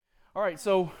All right,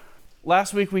 so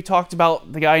last week we talked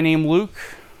about the guy named Luke.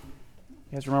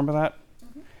 You guys remember that?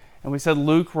 And we said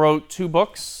Luke wrote 2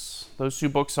 books. Those 2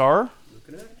 books are Luke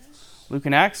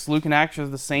and Acts. Luke and Acts are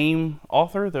the same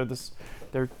author.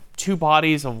 They're 2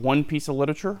 bodies of one piece of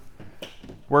literature.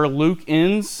 Where Luke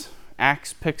ends,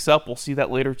 Acts picks up. We'll see that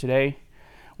later today.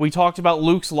 We talked about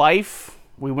Luke's life.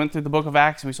 We went through the book of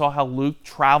Acts and we saw how Luke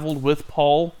traveled with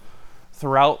Paul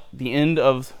throughout the end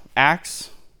of Acts.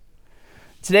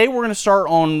 Today we're going to start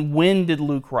on when did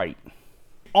Luke write.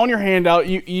 On your handout,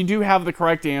 you do have the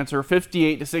correct answer.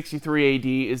 58 to 63 AD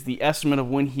is the estimate of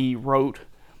when he wrote.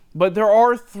 But there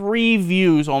are 3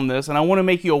 views on this, and I want to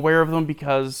make you aware of them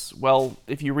because, well,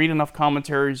 if you read enough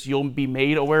commentaries, you'll be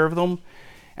made aware of them.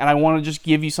 And I want to just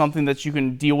give you something that you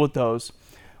can deal with those.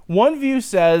 One view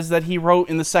says that he wrote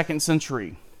in the 2nd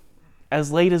century,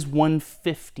 as late as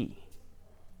 150.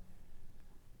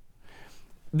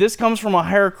 This comes from a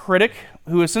higher critic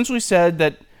who essentially said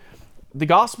that the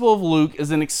Gospel of Luke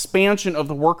is an expansion of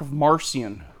the work of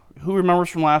Marcion. Who remembers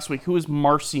from last week? Who is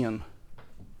Marcion?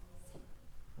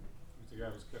 The guy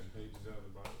was cutting pages out of the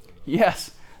Bible.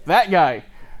 Yes, that guy.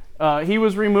 He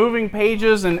was removing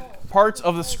pages and parts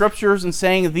of the scriptures and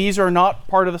saying these are not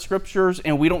part of the scriptures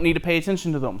and we don't need to pay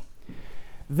attention to them.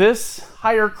 This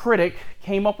higher critic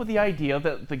came up with the idea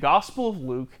that the Gospel of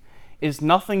Luke is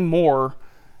nothing more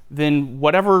than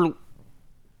whatever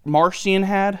Marcion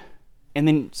had, and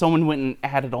then someone went and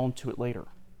added on to it later.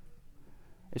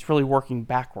 It's really working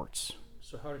backwards.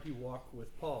 So how did he walk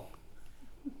with Paul?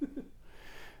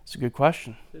 It's a good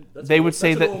question. That's They an would old,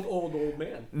 say that's that an old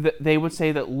man. they would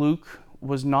say that Luke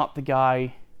was not the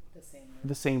guy,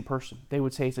 the same person. They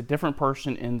would say it's a different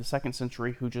person in the 2nd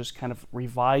century who just kind of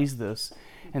revised this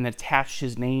and attached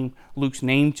his name, Luke's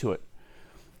name, to it.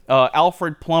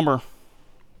 Alfred Plummer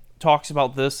talks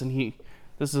about this, and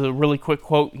this is a really quick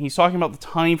quote. He's talking about the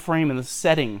time frame and the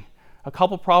setting. A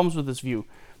couple problems with this view.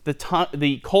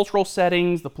 The cultural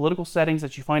settings, the political settings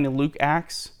that you find in Luke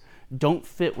Acts don't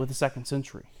fit with the 2nd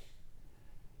century.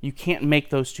 You can't make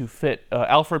those 2 fit.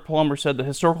 Alfred Plummer said the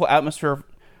historical atmosphere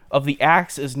of the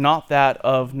Acts is not that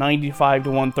of 95 to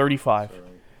 135.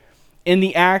 In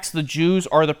the Acts, the Jews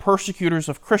are the persecutors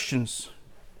of Christians.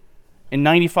 In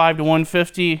 95 to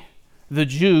 150, the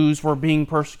Jews were being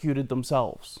persecuted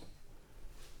themselves.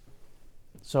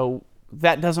 So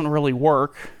that doesn't really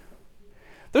work.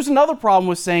 There's another problem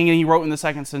with saying he wrote in the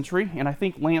 2nd century, and I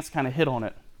think Lance kind of hit on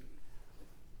it.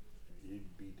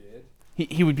 He'd be dead.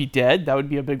 He would be dead. That would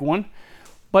be a big one.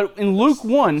 But in Luke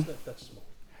 1, That's small.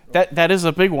 that is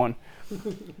a big one.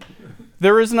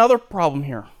 There is another problem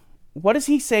here. What does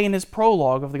he say in his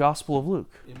prologue of the Gospel of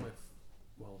Luke? In my,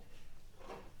 well,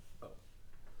 oh.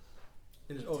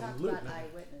 In his, He oh, talked in Luke. about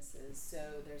eyewitnesses, so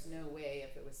there's no way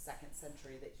if it was 2nd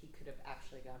century that he could have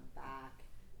actually gone back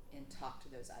and talked to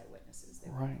those eyewitnesses. They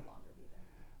would no Right. longer be there.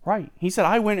 Right. He said,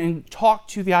 I went and talked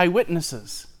to the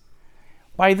eyewitnesses.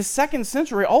 By the 2nd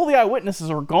century, all the eyewitnesses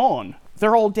are gone.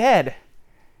 They're all dead.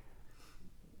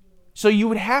 So you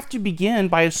would have to begin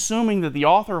by assuming that the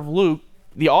author of Luke,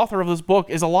 the author of this book,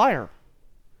 is a liar.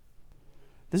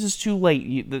 This is too late.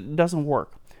 It doesn't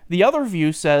work. The other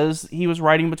view says he was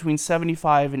writing between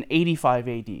 75 and 85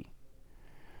 AD.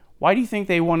 Why do you think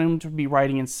they want him to be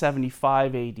writing in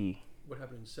 75 AD? What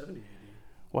happened in 70 AD?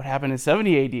 What happened in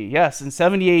 70 AD? Yes, in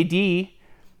 70 AD,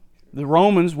 the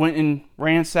Romans went and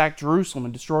ransacked Jerusalem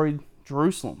and destroyed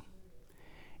Jerusalem.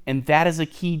 And that is a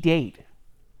key date.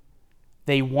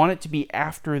 They want it to be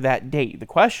after that date. The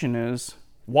question is,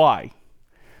 why?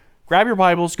 Grab your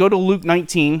Bibles, go to Luke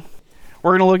 19.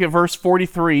 We're going to look at verse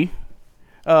 43.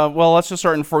 Let's just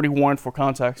start in 41 for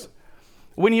context.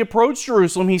 When he approached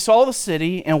Jerusalem, he saw the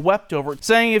city and wept over it,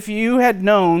 saying, if you had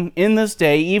known in this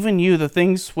day, even you, the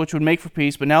things which would make for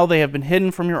peace, but now they have been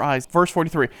hidden from your eyes. Verse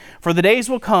 43, for the days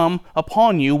will come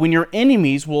upon you when your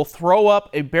enemies will throw up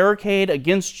a barricade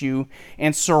against you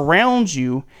and surround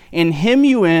you and hem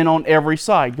you in on every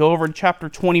side. Go over to chapter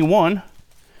 21,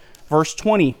 verse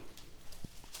 20.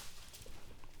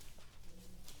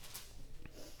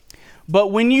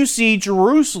 But when you see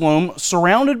Jerusalem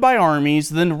surrounded by armies,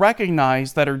 then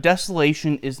recognize that her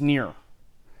desolation is near.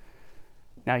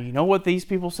 Now, you know what these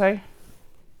people say?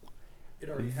 It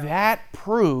already happened. That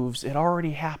proves it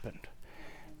already happened.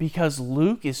 Because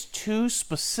Luke is too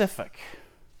specific.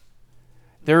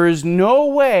 There is no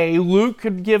way Luke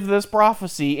could give this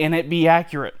prophecy and it be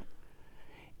accurate.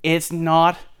 It's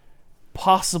not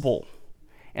possible.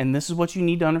 And this is what you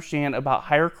need to understand about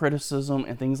higher criticism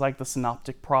and things like the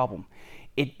synoptic problem.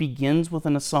 It begins with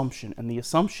an assumption, and the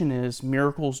assumption is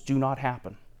miracles do not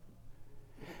happen.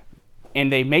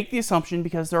 And they make the assumption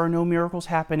because there are no miracles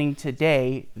happening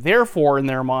today, therefore, in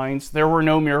their minds, there were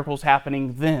no miracles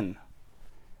happening then.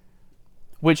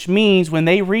 Which means when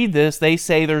they read this, they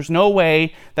say there's no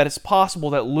way that it's possible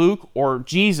that Luke or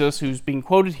Jesus, who's being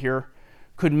quoted here,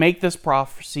 could make this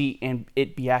prophecy and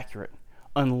it be accurate,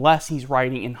 unless he's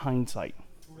writing in hindsight.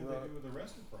 What do they do with the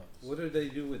rest of the prophets? What do they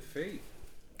do with faith?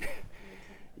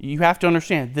 You have to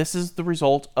understand, this is the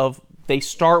result of, they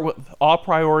start with a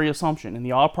priori assumption, and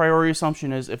the a priori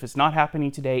assumption is if it's not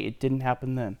happening today, it didn't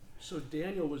happen then. So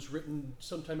Daniel was written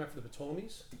sometime after the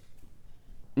Ptolemies?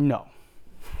 No.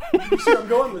 You see where I'm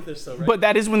going with this, though, right? But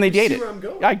that is when they date see it. where I'm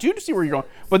going? I do see where you're going.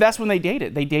 But that's when they date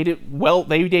it. They date it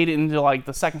into like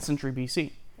the 2nd century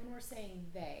BC. When we're saying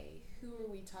they, who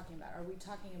are we talking about? Are we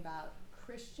talking about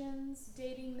Christians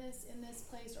dating this in this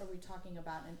place, or are we talking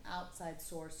about an outside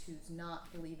source who's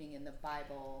not believing in the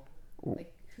Bible?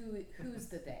 Like, who's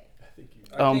the they?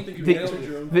 I think you answered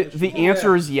your own question. The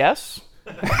answer is yes.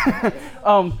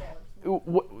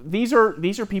 These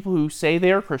are people who say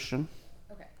they are Christian,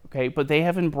 okay, but they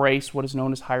have embraced what is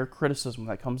known as higher criticism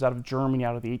that comes out of Germany,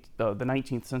 out of the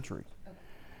 19th century. Okay.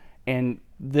 And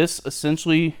this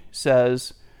essentially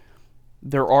says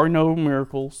there are no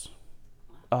miracles.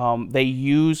 They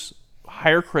use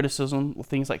higher criticism,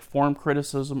 things like form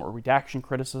criticism or redaction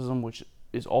criticism, which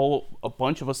is all a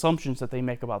bunch of assumptions that they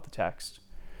make about the text.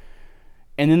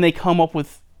 And then they come up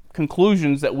with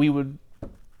conclusions that we would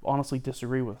honestly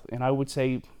disagree with. And I would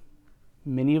say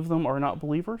many of them are not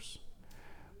believers.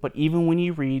 But even when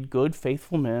you read good,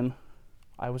 faithful men,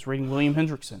 I was reading William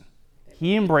Hendrickson.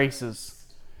 He embraces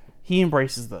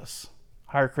this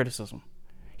higher criticism.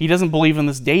 He doesn't believe in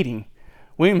this dating.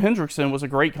 William Hendrickson was a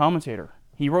great commentator.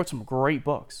 He wrote some great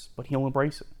books, but he'll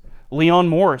embrace it. Leon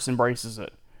Morris embraces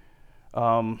it.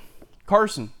 D.A.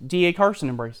 Carson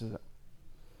embraces it.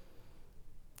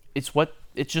 It's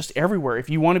just everywhere. If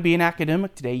you want to be an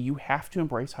academic today, you have to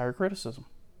embrace higher criticism.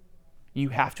 You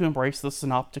have to embrace the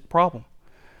synoptic problem.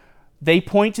 They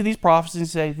point to these prophecies and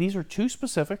say, these are too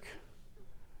specific.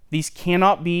 These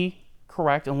cannot be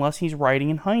correct unless he's writing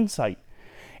in hindsight.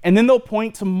 And then they'll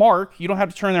point to Mark. You don't have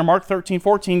to turn there. Mark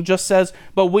 13:14 just says,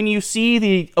 but when you see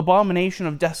the abomination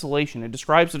of desolation, it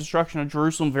describes the destruction of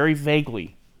Jerusalem very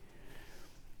vaguely.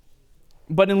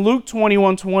 But in Luke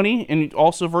 21:20, and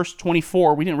also verse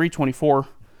 24, we didn't read 24,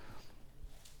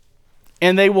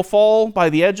 and they will fall by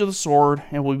the edge of the sword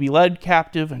and will be led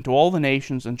captive into all the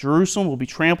nations, and Jerusalem will be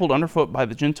trampled underfoot by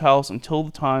the Gentiles until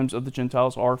the times of the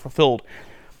Gentiles are fulfilled.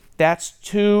 That's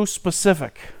too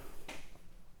specific.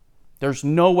 There's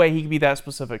no way he could be that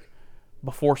specific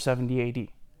before 70 AD.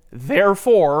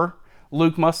 Therefore,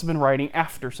 Luke must have been writing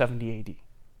after 70 AD.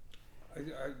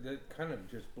 That kind of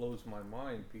just blows my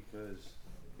mind, because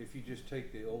if you just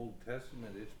take the Old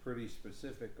Testament, it's pretty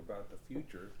specific about the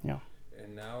future. Yeah.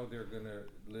 And now they're going to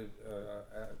live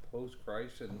post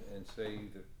Christ and say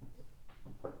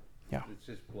that. Yeah. It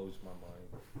just blows my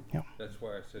mind. Yeah. That's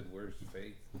why I said, where's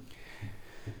faith?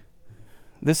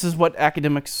 This is what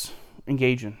academics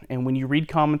engage in. And when you read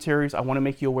commentaries, I want to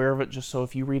make you aware of it, just so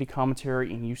if you read a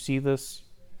commentary and you see this,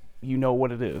 you know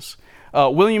what it is.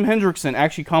 William Hendrickson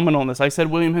actually commented on this. I said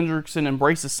William Hendrickson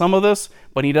embraces some of this,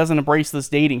 but he doesn't embrace this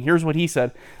dating. Here's what he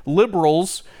said.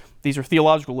 Liberals, these are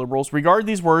theological liberals, regard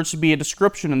these words to be a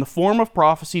description in the form of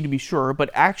prophecy, to be sure, but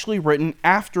actually written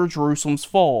after Jerusalem's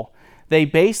fall. They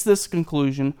base this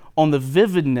conclusion on the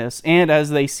vividness and, as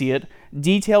they see it,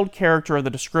 detailed character of the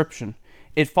description.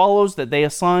 It follows that they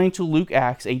assign to Luke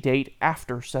Acts a date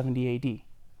after 70 AD.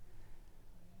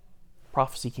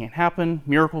 Prophecy can't happen,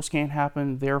 miracles can't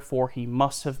happen, therefore he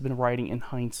must have been writing in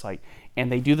hindsight.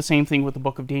 And they do the same thing with the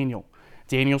book of Daniel.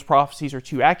 Daniel's prophecies are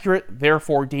too accurate,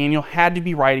 therefore Daniel had to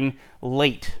be writing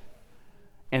late.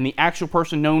 And the actual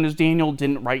person known as Daniel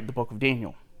didn't write the book of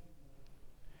Daniel.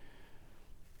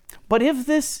 But if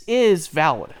this is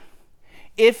valid,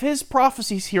 if his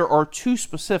prophecies here are too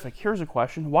specific, here's a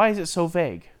question. Why is it so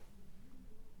vague?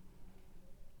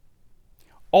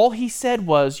 All he said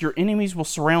was, your enemies will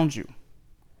surround you.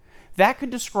 That could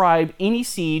describe any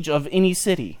siege of any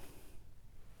city.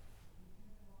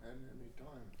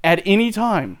 At any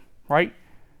time, right?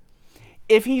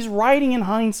 If he's writing in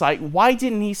hindsight, why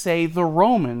didn't he say the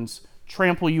Romans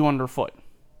trample you underfoot?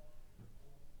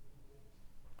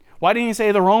 Why didn't he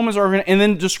say the Romans are going to, and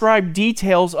then describe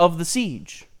details of the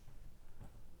siege?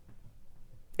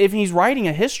 If he's writing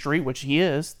a history, which he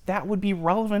is, that would be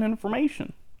relevant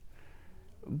information.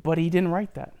 But he didn't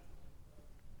write that.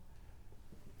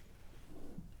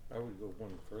 I would go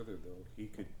one further, though. He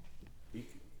could, if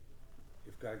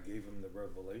God gave him the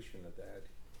revelation of that,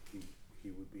 he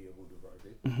would be able to write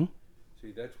it. Mm-hmm.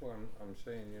 See, that's why I'm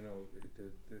saying, you know,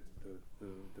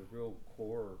 the real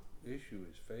core issue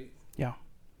is faith. Yeah.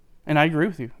 And I agree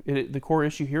with you. The core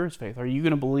issue here is faith. Are you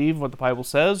going to believe what the Bible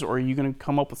says, or are you going to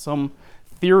come up with some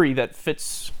theory that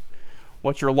fits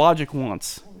what your logic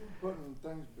wants? Well, you're putting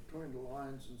things between the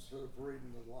lines instead of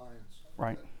reading the lines.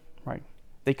 Right, right.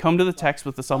 They come to the text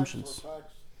with assumptions.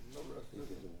 Facts, no rest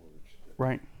of it.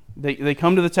 Right. They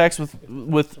come to the text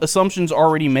with assumptions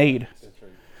already made.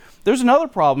 There's another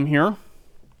problem here.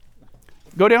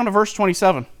 Go down to verse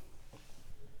 27.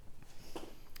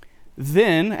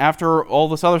 Then, after all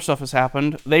this other stuff has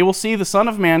happened, they will see the Son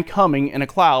of Man coming in a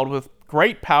cloud with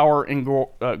great power and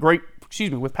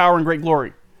with power and great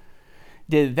glory.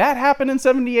 Did that happen in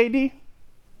 70 AD?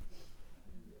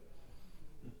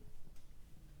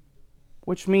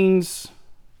 Which means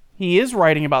he is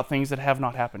writing about things that have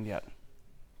not happened yet.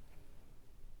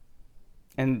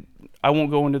 And I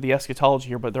won't go into the eschatology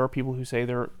here, but there are people who say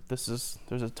there's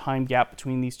a time gap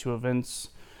between these two events.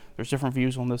 There's different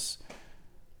views on this.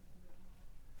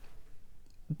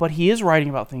 But he is writing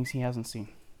about things he hasn't seen.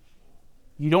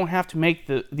 You don't have to make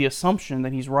the assumption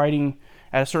that he's writing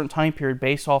at a certain time period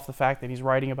based off the fact that he's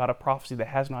writing about a prophecy that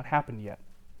has not happened yet.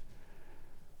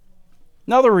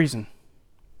 Another reason.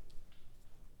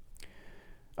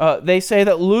 They say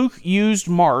that Luke used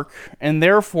Mark and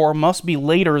therefore must be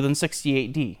later than 60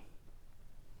 AD.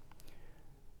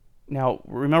 Now,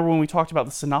 remember when we talked about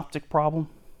the synoptic problem?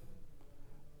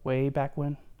 Way back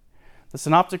when? The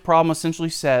synoptic problem essentially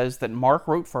says that Mark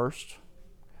wrote first.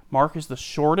 Mark is the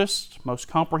shortest, most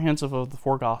comprehensive of the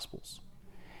four Gospels.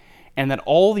 And that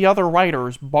all the other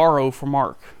writers borrow from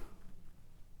Mark.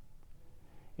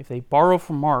 If they borrow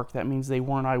from Mark, that means they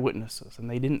weren't eyewitnesses and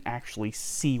they didn't actually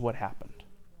see what happened.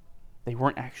 They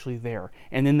weren't actually there.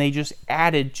 And then they just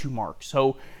added to Mark.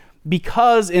 So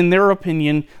because, in their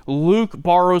opinion, Luke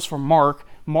borrows from Mark,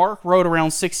 Mark wrote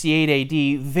around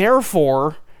 68 AD,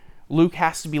 therefore, Luke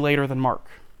has to be later than Mark.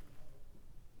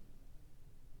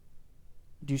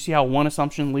 Do you see how one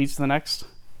assumption leads to the next?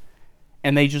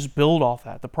 And they just build off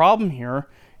that. The problem here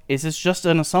is it's just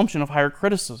an assumption of higher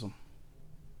criticism.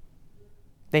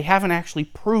 They haven't actually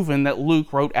proven that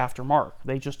Luke wrote after Mark.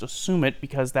 They just assume it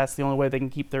because that's the only way they can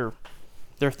keep their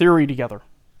theory together.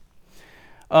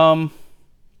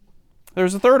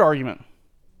 There's a third argument.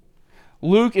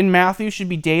 Luke and Matthew should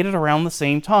be dated around the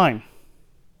same time.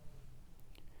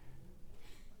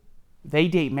 They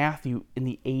date Matthew in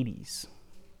the 80s.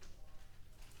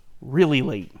 Really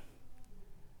late.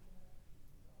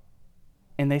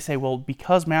 And they say, well,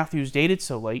 because Matthew's dated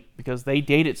so late, because they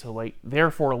dated so late,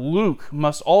 therefore Luke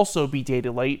must also be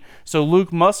dated late. So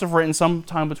Luke must have written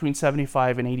sometime between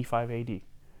 75 and 85 AD.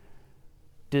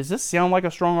 Does this sound like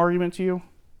a strong argument to you?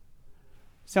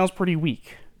 Sounds pretty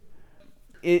weak.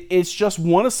 It's just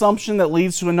one assumption that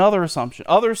leads to another assumption.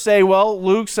 Others say, well,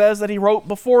 Luke says that he wrote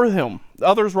before him.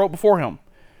 Others wrote before him.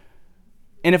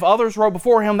 And if others wrote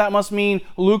before him, that must mean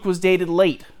Luke was dated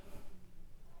late.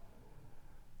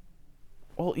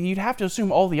 Well, you'd have to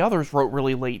assume all the others wrote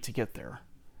really late to get there.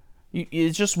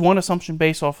 It's just one assumption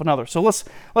based off another. So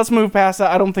let's move past that.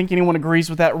 I don't think anyone agrees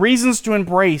with that. Reasons to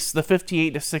embrace the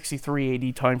 58 to 63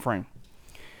 AD time frame.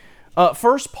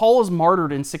 First, Paul is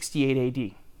martyred in 68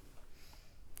 AD.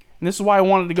 And this is why I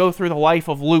wanted to go through the life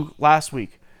of Luke last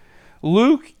week.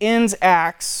 Luke ends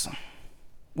Acts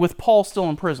with Paul still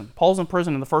in prison. Paul's in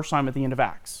prison in the first time at the end of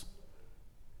Acts.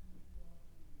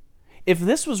 If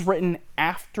this was written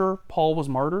after Paul was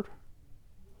martyred,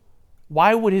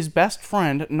 why would his best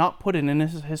friend not put it in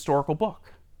his historical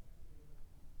book?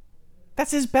 That's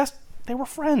his best. They were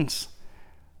friends.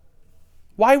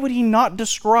 Why would he not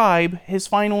describe his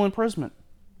final imprisonment?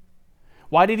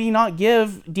 Why did he not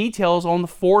give details on the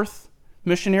fourth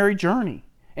missionary journey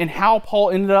and how Paul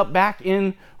ended up back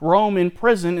in Rome in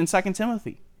prison in 2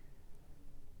 Timothy?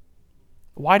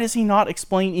 Why does he not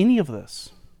explain any of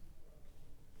this?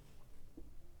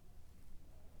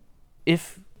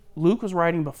 If Luke was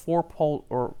writing before Paul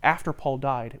or after Paul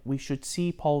died, we should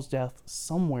see Paul's death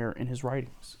somewhere in his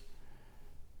writings.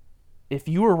 If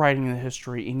you were writing the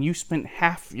history and you spent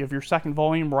half of your second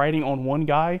volume writing on one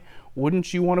guy,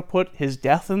 wouldn't you want to put his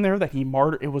death in there, that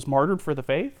it was martyred for the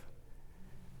faith?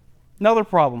 Another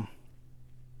problem.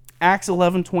 Acts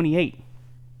 11:28.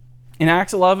 In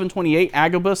Acts 11:28,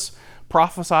 Agabus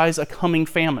prophesies a coming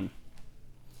famine.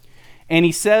 And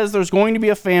he says there's going to be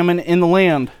a famine in the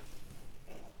land.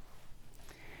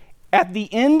 At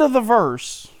the end of the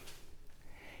verse,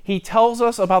 he tells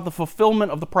us about the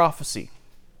fulfillment of the prophecy.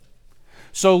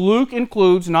 So Luke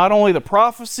includes not only the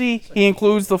prophecy, he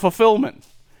includes the fulfillment.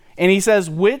 And he says,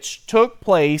 which took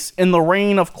place in the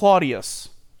reign of Claudius.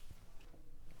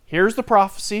 Here's the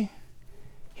prophecy.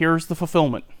 here's the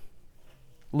fulfillment.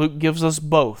 Luke gives us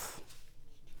both.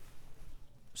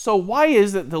 So why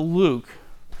is it that Luke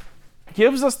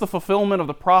gives us the fulfillment of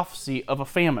the prophecy of a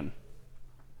famine,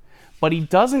 but he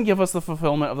doesn't give us the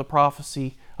fulfillment of the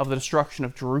prophecy of the destruction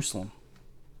of Jerusalem?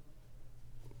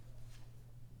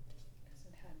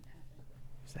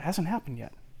 It hasn't happened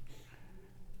yet.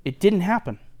 It didn't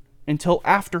happen until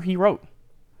after he wrote.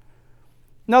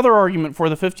 Another argument for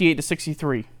the 58 to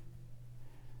 63.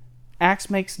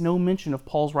 Acts makes no mention of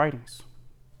Paul's writings.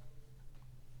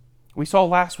 We saw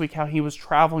last week how he was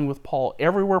traveling with Paul.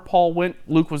 Everywhere Paul went,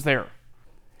 Luke was there.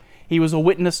 He was a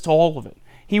witness to all of it.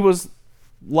 He was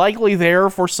likely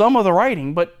there for some of the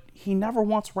writing, but he never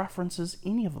once references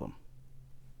any of them.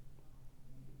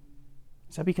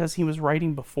 Is that because he was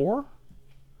writing before?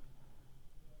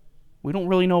 We don't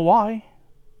really know why,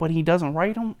 but he doesn't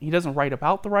write them. He doesn't write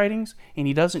about the writings, and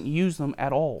he doesn't use them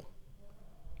at all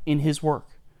in his work.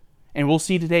 And we'll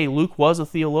see today, Luke was a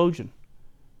theologian.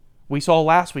 We saw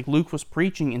last week, Luke was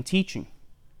preaching and teaching.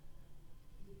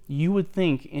 You would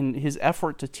think in his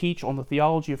effort to teach on the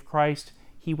theology of Christ,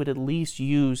 he would at least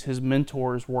use his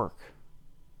mentor's work.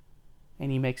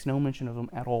 And he makes no mention of them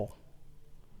at all.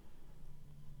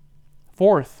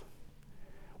 Fourth,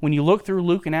 when you look through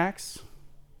Luke and Acts,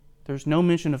 there's no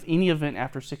mention of any event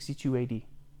after 62 AD.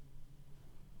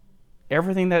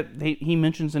 Everything that he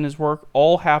mentions in his work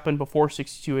all happened before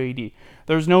 62 AD.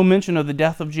 There's no mention of the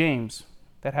death of James.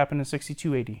 That happened in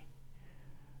 62 AD.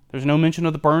 There's no mention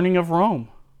of the burning of Rome.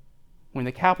 When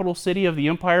the capital city of the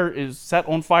empire is set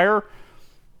on fire,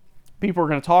 people are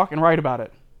going to talk and write about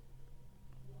it.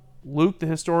 Luke, the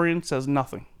historian, says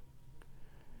nothing.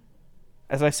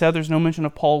 As I said, there's no mention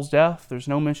of Paul's death. There's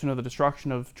no mention of the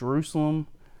destruction of Jerusalem.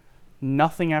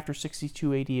 Nothing after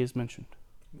 62 AD is mentioned.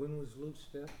 When was Luke's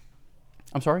death?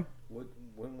 I'm sorry? When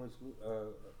was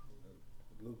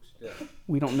Luke's death?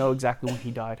 We don't know exactly when he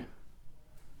died.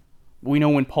 We know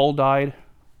when Paul died,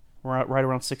 right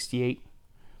around 68,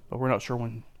 but we're not sure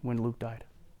when Luke died.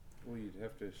 Well, you'd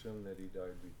have to assume that he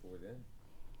died before then,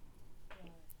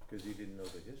 because he didn't know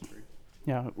the history.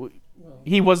 Yeah, Well,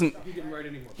 he wasn't. he didn't write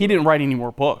any more. He didn't write any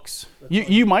more books. That's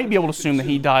You why- might be able to that's what assume you that could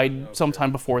he assume. died Okay.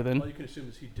 sometime before then. All you can assume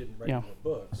is he didn't write Yeah. any more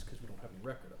books because we don't have any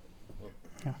record of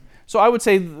them. So I would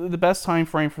say the best time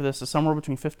frame for this is somewhere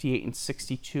between 58 and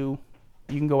 62.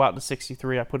 You can go out to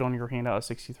 63. I put on your handout at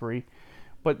 63.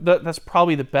 But that's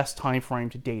probably the best time frame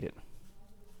to date it.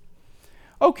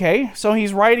 Okay, so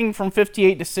he's writing from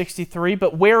 58 to 63,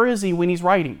 but where is he when he's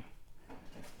writing?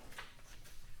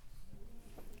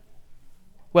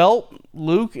 Well,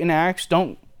 Luke and Acts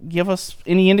don't give us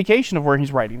any indication of where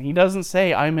he's writing. He doesn't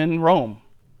say, I'm in Rome.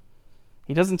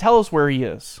 He doesn't tell us where he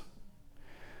is.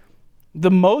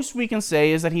 The most we can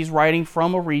say is that he's writing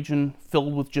from a region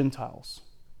filled with Gentiles.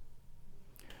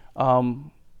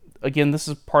 Again, this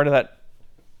is part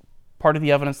of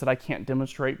the evidence that I can't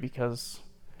demonstrate because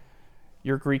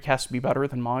your Greek has to be better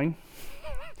than mine.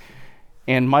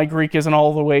 And my Greek isn't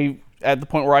all the way at the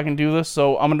point where I can do this,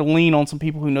 so I'm going to lean on some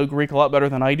people who know Greek a lot better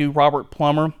than I do. Robert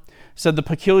Plummer said the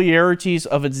peculiarities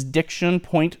of its diction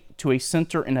point to a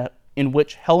center in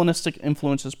which Hellenistic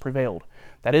influences prevailed.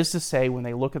 That is to say, when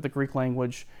they look at the Greek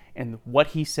language and what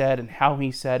he said and how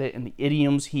he said it and the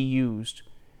idioms he used,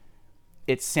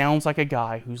 it sounds like a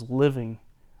guy who's living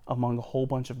among a whole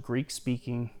bunch of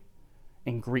Greek-speaking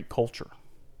and Greek culture.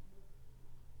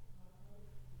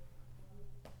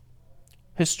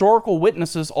 Historical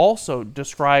witnesses also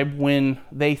describe when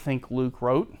they think Luke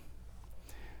wrote.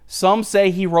 Some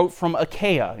say he wrote from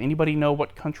Achaia. Anybody know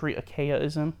what country Achaia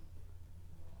is in?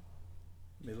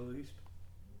 Middle East?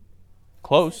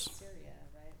 Close. Syria,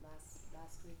 right?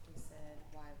 Last week we said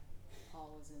why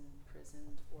Paul was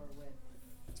imprisoned, or with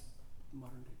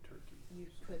Modern day Turkey. you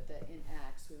put in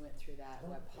Acts, we went through that,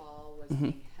 why Paul was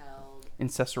being held In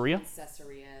Caesarea. in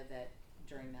Caesarea, that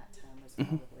during that time was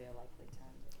probably a likely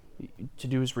time. To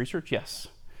do his research, yes.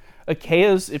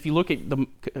 Achaia's, if you look at the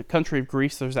country of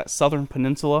Greece, there's that southern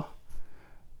peninsula.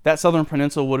 That southern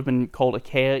peninsula would have been called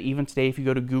Achaia. Even today, if you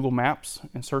go to Google Maps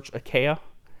and search Achaia,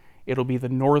 it'll be the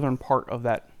northern part of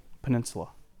that peninsula.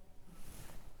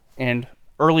 And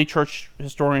early church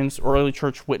historians, or early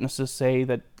church witnesses say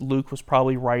that Luke was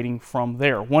probably writing from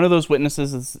there. One of those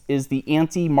witnesses is the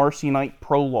anti-Marcionite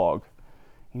prologue.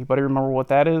 Anybody remember what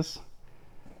that is?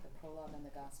 The prologue in the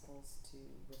Gospels to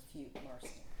refute Marcion.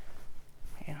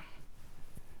 Man,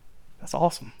 that's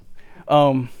awesome.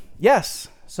 Yes,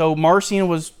 so Marcion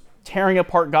was tearing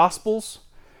apart Gospels,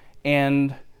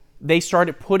 and they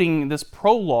started putting this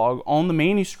prologue on the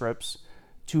manuscripts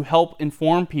to help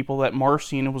inform people that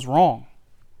Marcion was wrong.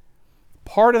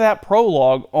 Part of that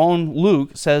prologue on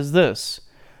Luke says this: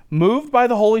 Moved by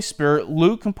the Holy Spirit,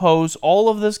 Luke composed all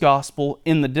of this gospel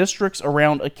in the districts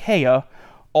around Achaia,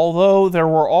 although there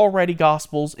were already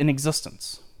gospels in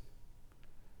existence.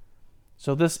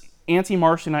 So this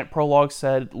anti-Marcionite prologue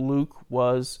said Luke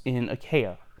was in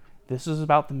Achaia. This is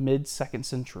about the mid-2nd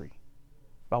century,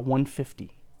 about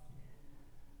 150.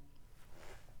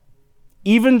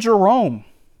 Even Jerome,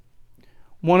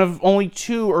 one of only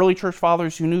 2 early church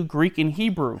fathers who knew Greek and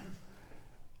Hebrew,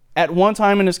 at one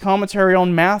time in his commentary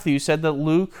on Matthew said that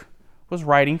Luke was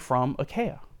writing from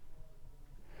Achaia.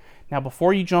 Now,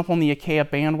 before you jump on the Achaia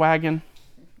bandwagon,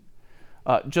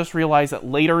 just realize that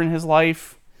later in his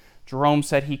life, Jerome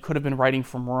said he could have been writing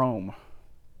from Rome.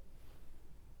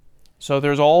 So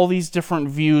there's all these different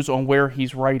views on where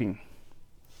he's writing.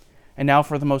 And now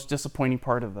for the most disappointing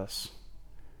part of this.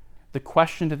 The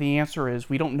question to the answer is,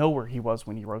 we don't know where he was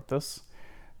when he wrote this.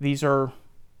 These are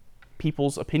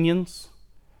people's opinions,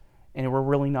 and we're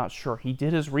really not sure. He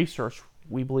did his research,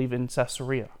 we believe, in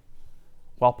Caesarea,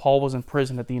 while Paul was in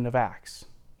prison at the end of Acts.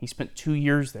 He spent 2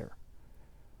 years there.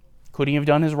 Could he have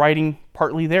done his writing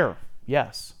partly there?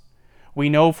 Yes. We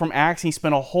know from Acts he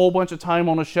spent a whole bunch of time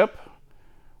on a ship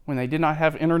when they did not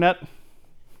have internet,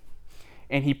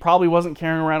 and he probably wasn't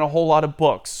carrying around a whole lot of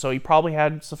books, so he probably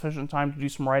had sufficient time to do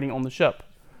some writing on the ship.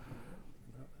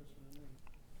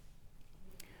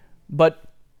 But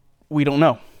we don't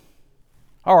know.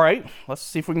 All right, let's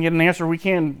see if we can get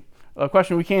a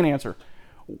question we can answer.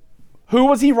 Who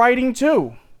was he writing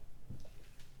to?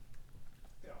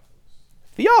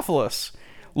 Theophilus.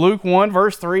 Luke 1,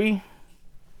 verse 3.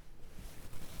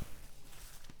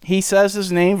 He says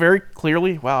his name very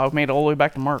clearly. Wow, I've made it all the way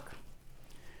back to Mark.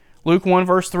 Luke 1,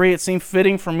 verse 3, it seemed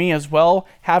fitting for me as well,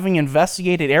 having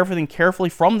investigated everything carefully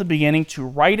from the beginning, to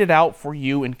write it out for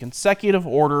you in consecutive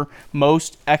order,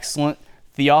 most excellent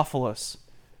Theophilus.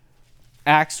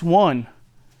 Acts 1,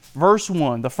 verse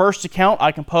 1, the first account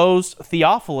I composed,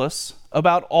 Theophilus,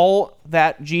 about all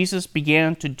that Jesus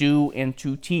began to do and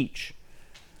to teach.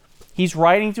 He's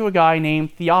writing to a guy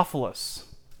named Theophilus.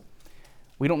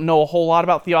 We don't know a whole lot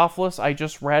about Theophilus. I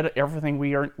just read everything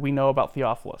we know about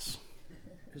Theophilus.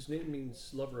 His name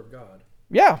means lover of God.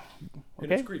 Yeah. And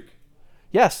Okay. it's Greek.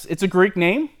 Yes, it's a Greek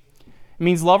name. It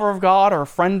means lover of God or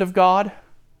friend of God.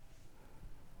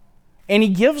 And he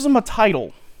gives him a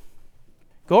title.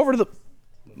 Go over to the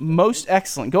most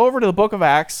excellent. Go over to the book of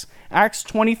Acts, Acts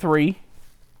 23.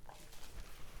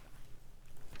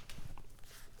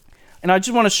 And I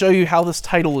just want to show you how this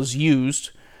title is used.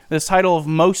 This title of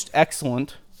most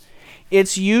excellent.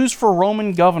 It's used for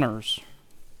Roman governors.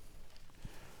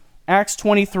 Acts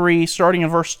 23, starting in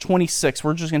verse 26.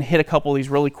 We're just going to hit a couple of these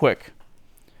really quick.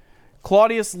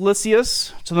 Claudius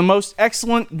Lysias, to the most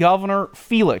excellent governor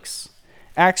Felix.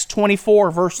 Acts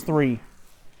 24, verse 3.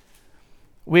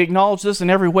 We acknowledge this in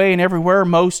every way and everywhere,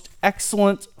 most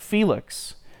excellent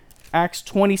Felix. Acts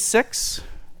 26,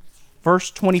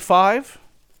 verse 25.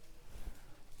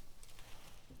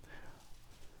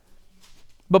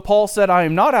 But Paul said, I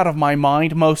am not out of my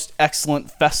mind, most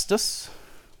excellent Festus.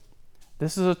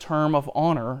 This is a term of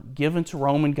honor given to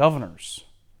Roman governors.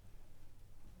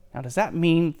 Now, does that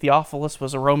mean Theophilus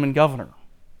was a Roman governor?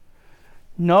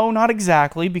 No, not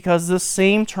exactly, because this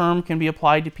same term can be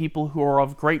applied to people who are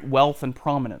of great wealth and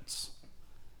prominence.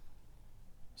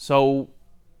 So,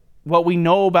 what we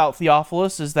know about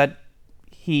Theophilus is that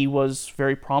he was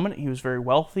very prominent, he was very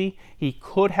wealthy, he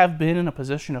could have been in a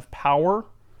position of power.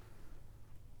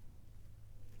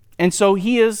 And so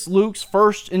he is Luke's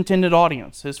first intended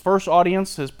audience. His first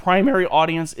audience, his primary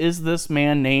audience, is this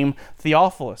man named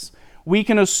Theophilus. We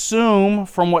can assume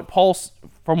from what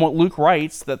Luke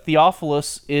writes that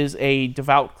Theophilus is a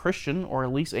devout Christian, or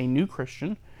at least a new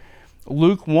Christian.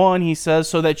 Luke 1, he says,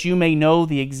 so that you may know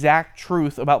the exact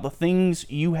truth about the things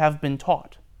you have been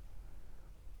taught.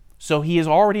 So he has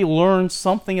already learned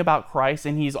something about Christ,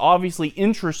 and he's obviously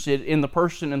interested in the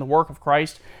person and the work of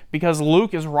Christ, because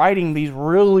Luke is writing these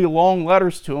really long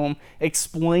letters to him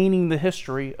explaining the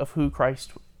history of who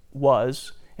Christ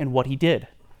was and what he did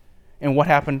and what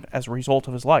happened as a result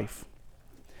of his life.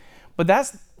 But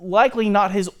that's likely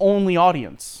not his only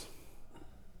audience.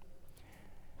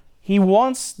 He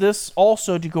wants this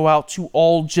also to go out to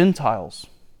all Gentiles.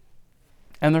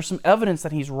 And there's some evidence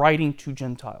that he's writing to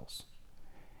Gentiles.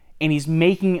 And he's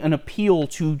making an appeal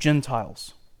to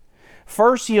Gentiles.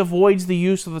 First, he avoids the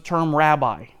use of the term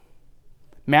rabbi.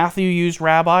 Matthew used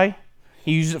rabbi.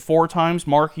 He used it 4 times.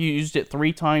 Mark used it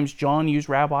 3 times. John used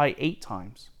rabbi 8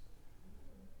 times.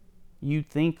 You'd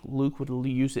think Luke would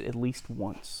use it at least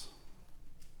once.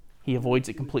 He avoids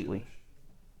it completely.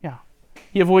 Yeah.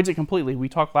 He avoids it completely. We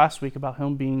talked last week about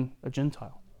him being a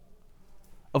Gentile.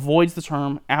 Avoids the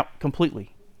term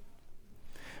completely.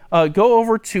 Go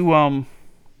over to, I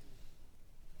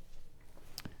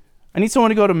need someone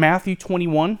to go to Matthew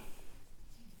 21.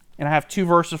 And I have 2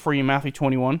 verses for you in Matthew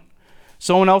 21.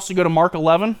 Someone else to go to Mark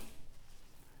 11.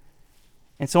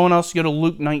 And someone else to go to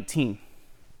Luke 19.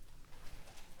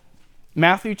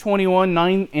 Matthew 21,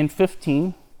 9 and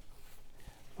 15.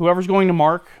 Whoever's going to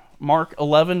Mark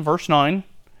 11, verse 9.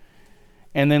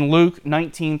 And then Luke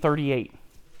 19, 38.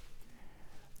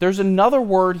 There's another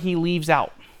word he leaves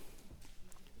out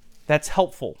that's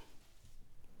helpful.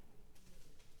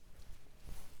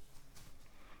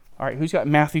 All right, who's got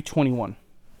Matthew 21?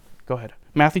 Go ahead.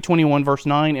 Matthew 21, verse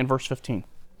 9 and verse 15.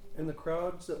 And the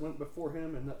crowds that went before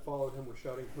him and that followed him were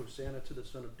shouting, Hosanna to the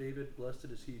Son of David. Blessed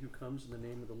is he who comes in the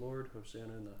name of the Lord.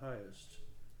 Hosanna in the highest.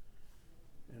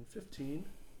 And 15.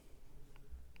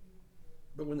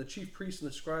 But when the chief priests and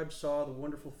the scribes saw the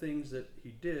wonderful things that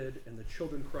he did, and the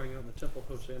children crying out in the temple,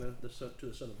 Hosanna to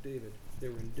the Son of David, they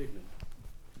were indignant.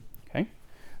 Okay.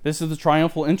 This is the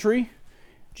triumphal entry.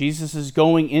 Jesus is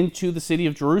going into the city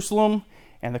of Jerusalem,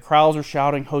 and the crowds are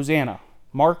shouting, Hosanna.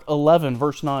 Mark 11,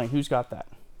 verse 9. Who's got that?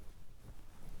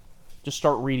 Just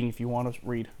start reading if you want to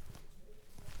read.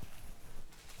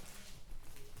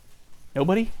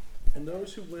 Nobody? And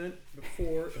those who went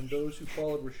before and those who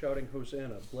followed were shouting,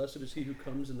 Hosanna. Blessed is he who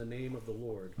comes in the name of the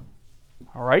Lord.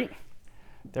 All right.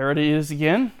 There it is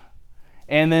again.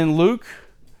 And then Luke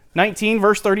 19,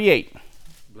 verse 38.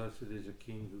 Blessed is a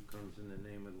king who comes in the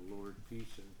name of the Lord,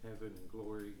 peace in heaven and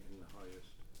glory in the highest.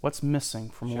 What's missing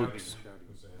from Shouting, Luke's?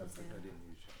 shouting. I didn't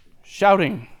use shouting.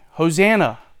 Shouting,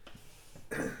 Hosanna.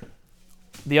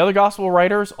 The other gospel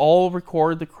writers all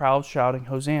record the crowd shouting,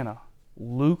 Hosanna.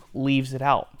 Luke leaves it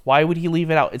out. Why would he leave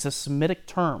it out? It's a Semitic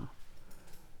term.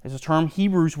 It's a term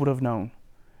Hebrews would have known.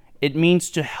 It means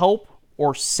to help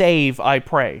or save, I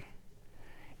pray.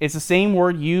 It's the same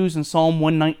word used in Psalm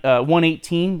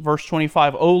 118, verse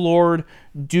 25. O Lord,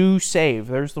 do save.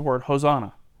 There's the word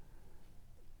Hosanna.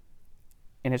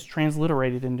 And it's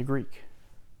transliterated into Greek.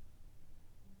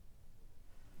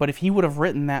 But if he would have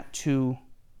written that to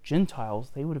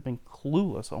Gentiles, they would have been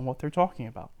clueless on what they're talking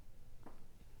about.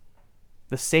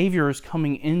 The Savior is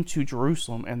coming into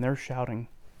Jerusalem and they're shouting,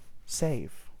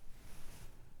 save.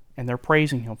 And they're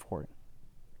praising him for it.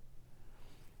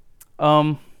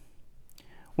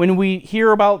 When we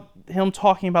hear about him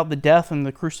talking about the death and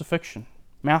the crucifixion,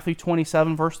 Matthew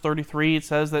 27, verse 33, it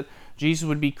says that Jesus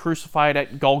would be crucified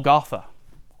at Golgotha,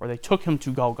 or they took him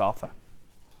to Golgotha.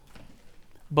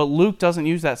 But Luke doesn't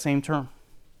use that same term.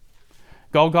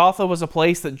 Golgotha was a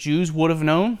place that Jews would have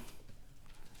known,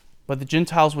 but the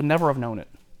Gentiles would never have known it.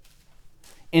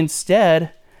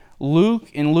 Instead,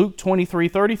 Luke, in Luke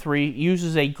 23:33,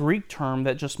 uses a Greek term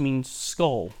that just means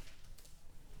skull.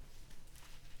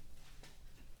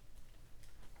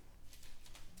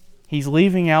 He's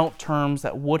leaving out terms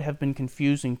that would have been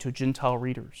confusing to Gentile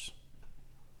readers.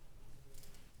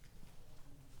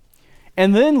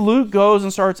 And then Luke goes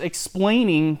and starts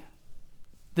explaining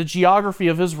the geography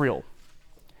of Israel.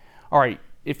 All right,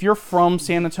 if you're from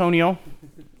San Antonio,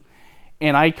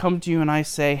 and I come to you and I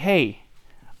say, hey,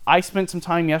 I spent some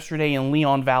time yesterday in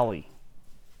Leon Valley.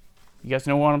 You guys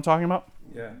know what I'm talking about?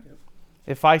 Yeah.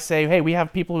 If I say, hey, we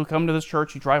have people who come to this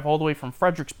church who drive all the way from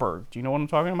Fredericksburg. Do you know what I'm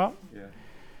talking about? Yeah.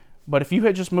 But if you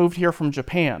had just moved here from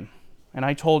Japan, and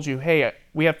I told you, hey,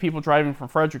 we have people driving from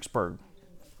Fredericksburg,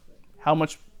 how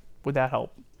much would that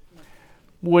help?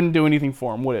 Wouldn't do anything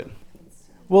for them, would it?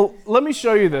 Well, let me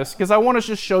show you this, because I want to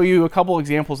just show you a couple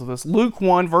examples of this. Luke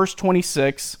 1, verse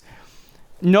 26.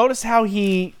 Notice how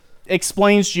he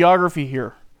explains geography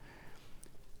here.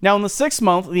 Now, in the 6th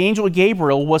month, the angel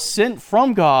Gabriel was sent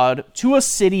from God to a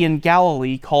city in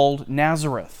Galilee called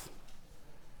Nazareth.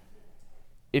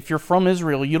 If you're from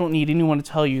Israel, you don't need anyone to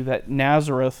tell you that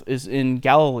Nazareth is in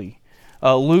Galilee.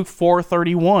 Luke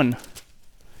 4:31.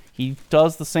 He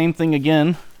does the same thing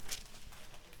again.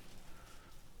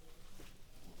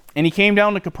 And he came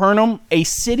down to Capernaum, a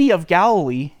city of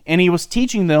Galilee, and he was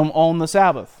teaching them on the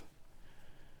Sabbath.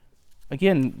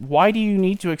 Again, why do you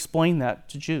need to explain that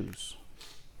to Jews?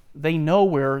 They know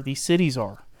where these cities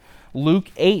are.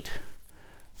 Luke 8,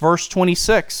 verse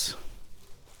 26.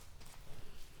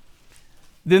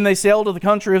 Then they sailed to the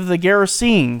country of the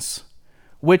Gerasenes,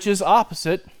 which is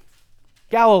opposite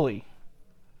Galilee.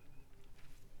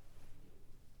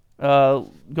 Go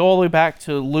all the way back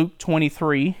to Luke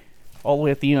 23, all the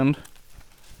way at the end.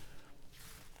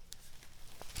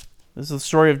 This is the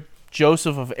story of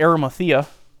Joseph of Arimathea.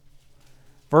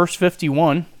 Verse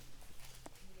 51.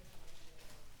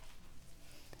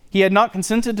 He had not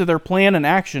consented to their plan and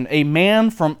action. A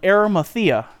man from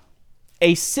Arimathea,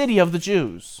 a city of the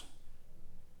Jews.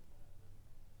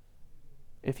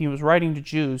 If he was writing to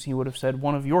Jews, he would have said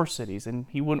one of your cities, and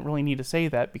he wouldn't really need to say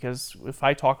that because if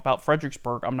I talk about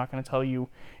Fredericksburg, I'm not going to tell you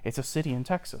it's a city in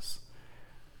Texas.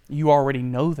 You already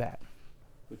know that.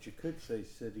 But you could say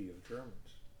city of Germans.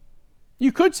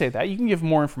 You could say that. You can give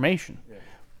more information. Yeah.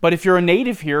 But if you're a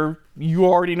native here, you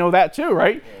already know that too,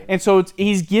 right? And so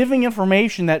he's giving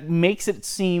information that makes it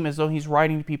seem as though he's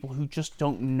writing to people who just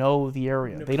don't know the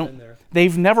area. Never They don't. been there.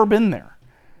 They've never been there.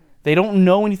 They don't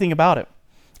know anything about it.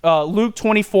 Luke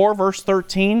 24, verse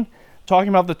 13, talking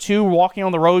about the two walking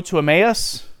on the road to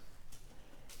Emmaus.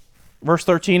 Verse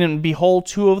 13, and behold,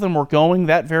 two of them were going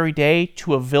that very day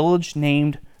to a village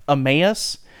named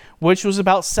Emmaus, which was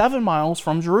about 7 miles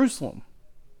from Jerusalem.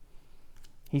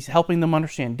 He's helping them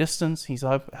understand distance. He's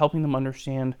helping them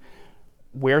understand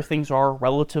where things are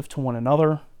relative to one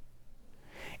another.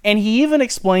 And he even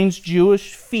explains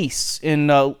Jewish feasts. In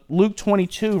Luke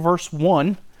 22, verse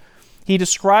 1, he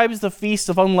describes the Feast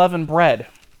of Unleavened Bread.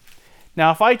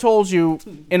 Now, if I told you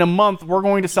in a month we're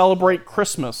going to celebrate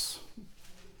Christmas,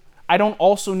 I don't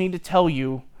also need to tell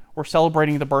you we're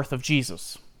celebrating the birth of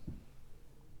Jesus.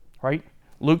 Right?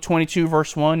 Luke 22,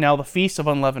 verse 1, now the Feast of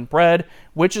Unleavened Bread,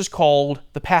 which is called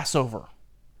the Passover.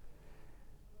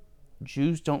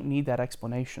 Jews don't need that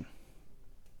explanation.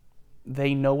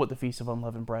 They know what the Feast of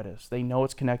Unleavened Bread is. They know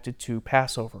it's connected to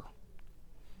Passover.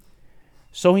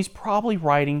 So he's probably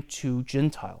writing to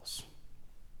Gentiles.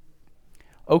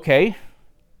 Okay,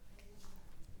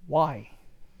 why?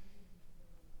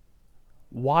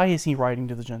 Why is he writing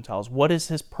to the Gentiles? What is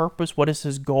his purpose? What is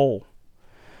his goal?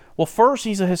 Well, first,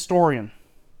 he's a historian.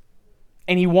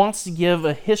 And he wants to give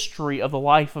a history of the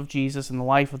life of Jesus and the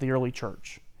life of the early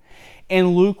church.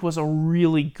 And Luke was a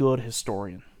really good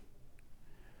historian.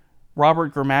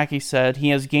 Robert Gramacki said he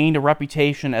has gained a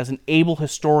reputation as an able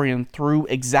historian through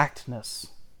exactness.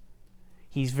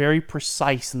 He's very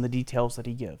precise in the details that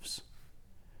he gives.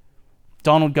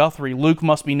 Donald Guthrie, Luke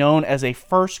must be known as a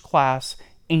first-class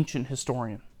ancient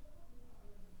historian.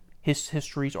 His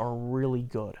histories are really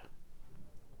good.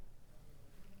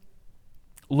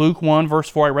 Luke 1, verse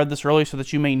 4, I read this earlier, so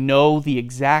that you may know the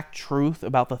exact truth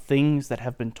about the things that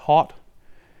have been taught.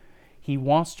 He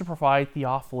wants to provide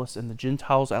Theophilus and the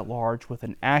Gentiles at large with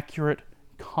an accurate,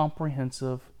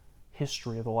 comprehensive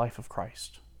history of the life of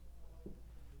Christ.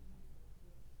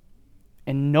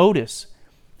 And notice,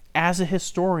 as a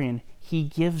historian, he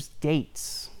gives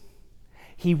dates.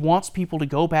 He wants people to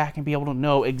go back and be able to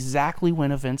know exactly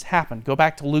when events happened. Go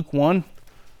back to Luke 1.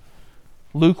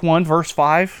 Luke 1, verse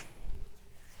 5.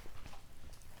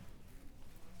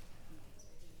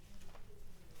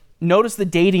 Notice the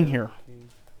dating here.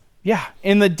 Yeah.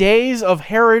 In the days of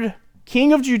Herod,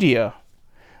 king of Judea,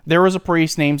 there was a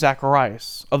priest named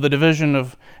Zacharias of the division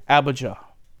of Abijah.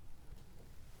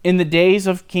 In the days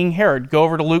of King Herod, go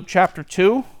over to Luke chapter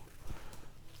 2,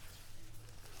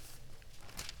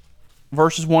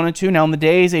 verses 1 and 2. Now in the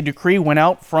days a decree went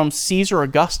out from Caesar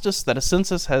Augustus that a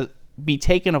census be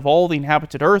taken of all the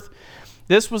inhabited earth.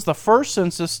 This was the first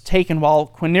census taken while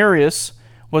Quirinius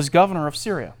was governor of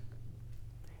Syria.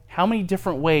 How many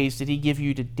different ways did he give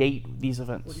you to date these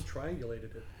events? Well, he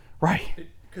triangulated it. Right.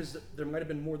 Because there might have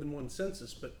been more than one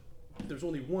census, but there's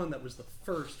only one that was the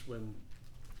first when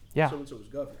Yeah. so-and-so was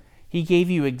governor. He gave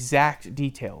you exact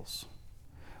details.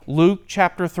 Luke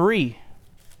chapter 3,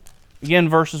 again,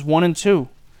 verses 1 and 2.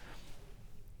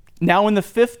 Now in the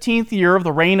 15th year of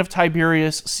the reign of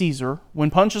Tiberius Caesar,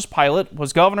 when Pontius Pilate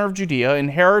was governor of Judea,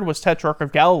 and Herod was tetrarch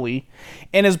of Galilee,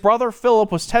 and his brother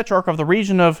Philip was tetrarch of the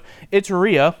region of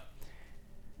Iturea,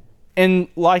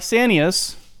 and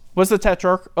Lysanias was the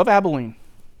tetrarch of Abilene.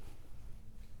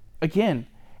 Again,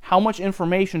 how much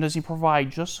information does he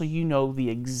provide just so you know the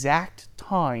exact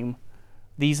time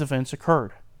these events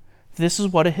occurred? This is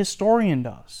what a historian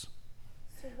does.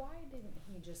 So why didn't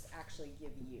he just actually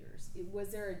give years? Was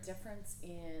there a difference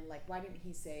in, like, why didn't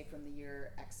he say from the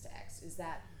year X to X? Is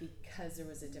that because there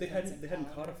was a difference They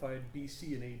hadn't codified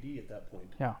BC and AD at that point.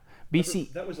 Yeah.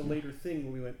 BC. That was a later thing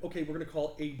when we went, okay, we're going to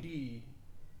call AD,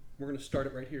 we're going to start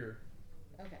it right here,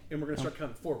 Okay. and we're going to start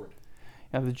counting forward.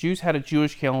 Now, the Jews had a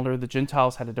Jewish calendar. The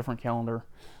Gentiles had a different calendar.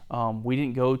 We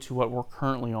didn't go to what we're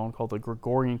currently on called the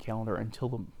Gregorian calendar until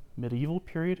the medieval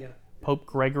period. Yeah. Pope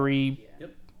Gregory,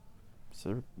 Yep.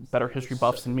 so better history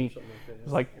buffs than me. Something like that, It yeah.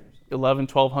 was like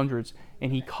 1200s,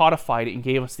 and he codified it and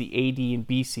gave us the AD and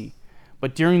BC.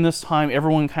 But during this time,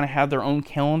 everyone kind of had their own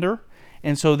calendar,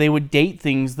 and so they would date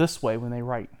things this way when they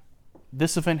write.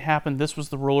 This event happened, this was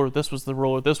the ruler, this was the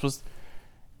ruler, this was...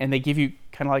 And they give you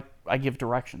kind of like I give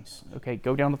directions. Okay,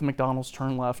 go down to the McDonald's,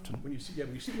 turn left. When you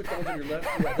see McDonald's on your left,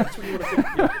 yeah, that's when you want to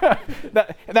think.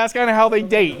 Yeah. That's kind of how they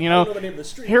date, you I don't know. know the name of the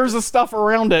street. Here's the stuff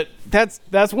around it.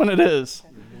 That's when it is.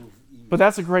 But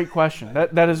that's a great question.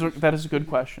 That is a good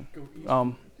question.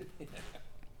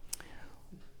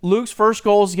 Luke's first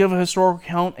goal is to give a historical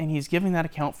account, and he's giving that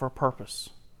account for a purpose.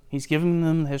 He's giving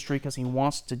them the history because he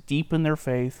wants to deepen their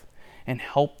faith and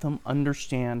help them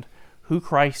understand who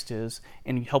Christ is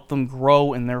and help them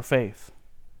grow in their faith.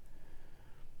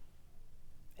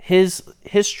 His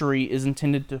history is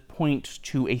intended to point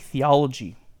to a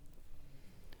theology.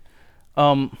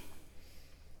 In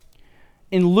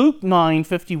Luke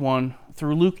 9:51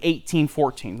 through Luke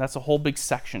 18:14, that's a whole big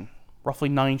section, roughly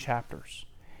 9 chapters.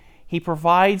 He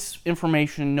provides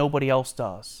information nobody else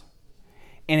does.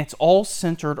 And it's all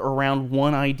centered around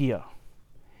one idea.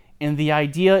 And the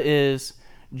idea is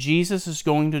Jesus is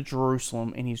going to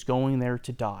Jerusalem and he's going there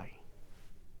to die.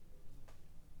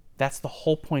 That's the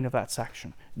whole point of that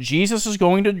section. Jesus is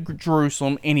going to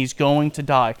Jerusalem and he's going to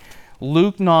die.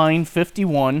 Luke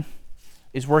 9:51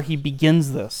 is where he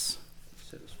begins this.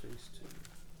 Set his face to.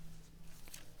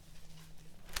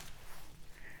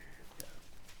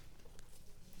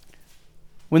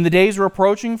 When the days were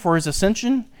approaching for his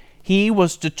ascension, he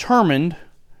was determined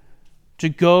to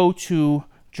go to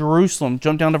Jerusalem.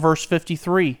 Jump down to verse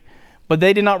 53. But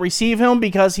they did not receive him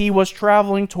because he was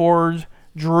traveling toward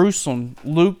Jerusalem.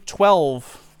 Luke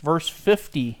 12, verse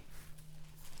 50.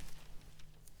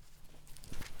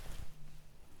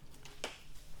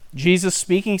 Jesus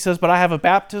speaking says, "But I have a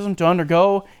baptism to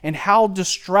undergo, and how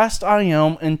distressed I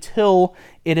am until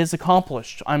it is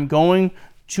accomplished. I'm going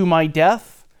to my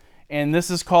death, and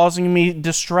this is causing me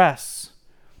distress."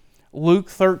 Luke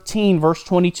 13, verse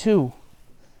 22.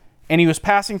 "And he was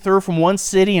passing through from one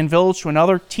city and village to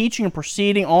another, teaching and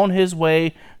proceeding on his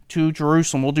way to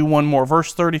Jerusalem." We'll do one more.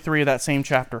 Verse 33 of that same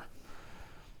chapter.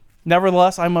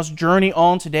 "Nevertheless, I must journey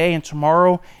on today and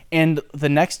tomorrow and the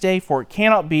next day, for it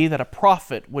cannot be that a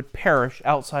prophet would perish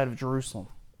outside of Jerusalem."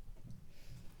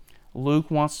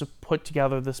 Luke wants to put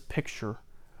together this picture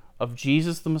of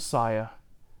Jesus the Messiah,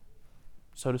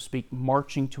 so to speak,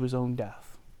 marching to his own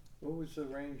death. What was the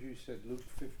range you said? Luke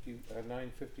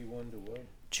 9:51 to what?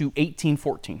 To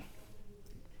 18:14.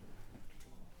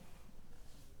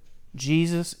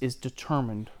 Jesus is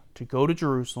determined to go to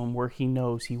Jerusalem where he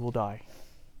knows he will die.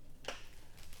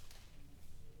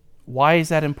 Why is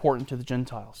that important to the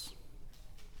Gentiles?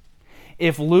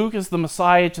 If Luke is the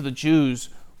Messiah to the Jews,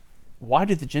 why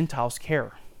do the Gentiles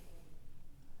care?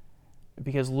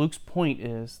 Because Luke's point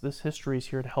is, this history is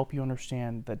here to help you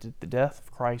understand that the death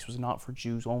of Christ was not for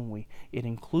Jews only. It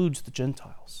includes the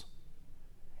Gentiles.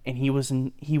 And he was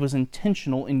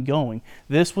intentional in going.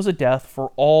 This was a death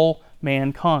for all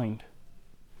mankind.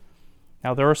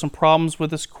 Now, there are some problems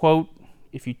with this quote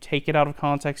if you take it out of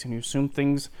context and you assume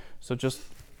things. So just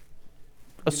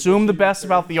assume the best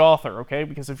about the author, okay?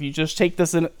 Because if you just take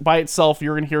this in by itself,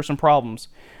 you're going to hear some problems.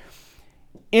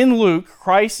 In Luke,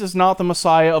 Christ is not the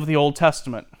Messiah of the Old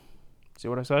Testament. See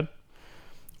what I said?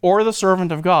 Or the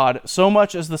servant of God, so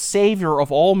much as the Savior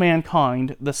of all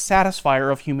mankind, the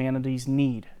satisfier of humanity's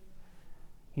need.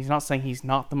 He's not saying he's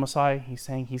not the Messiah. He's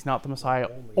saying he's not the Messiah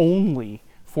only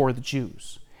for the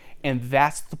Jews. And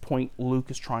that's the point Luke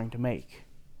is trying to make.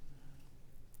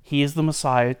 He is the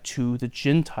Messiah to the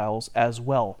Gentiles as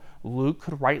well. Luke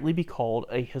could rightly be called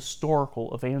a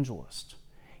historical evangelist.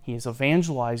 He is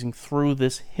evangelizing through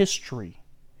this history.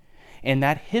 And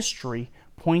that history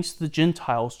points the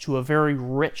Gentiles to a very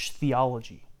rich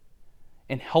theology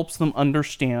and helps them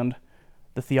understand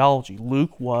the theology.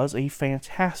 Luke was a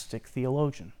fantastic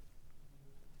theologian.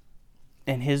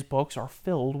 And his books are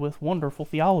filled with wonderful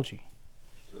theology.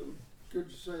 So could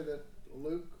you say that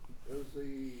Luke is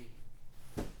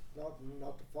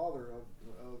not the father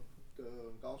of the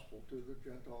gospel to the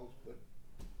Gentiles, but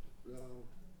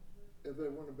if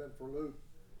it wouldn't have been for Luke,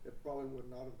 it probably would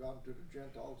not have gotten to the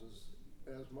Gentiles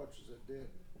as much as it did.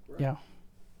 Correct?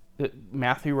 Yeah.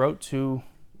 Matthew wrote to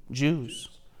Jews.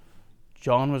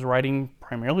 John was writing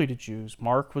primarily to Jews.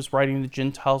 Mark was writing to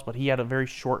Gentiles, but he had a very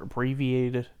short,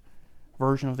 abbreviated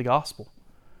version of the gospel.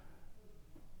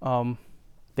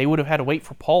 They would have had to wait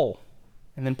for Paul.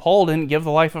 And then Paul didn't give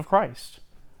the life of Christ.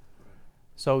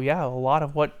 So yeah, a lot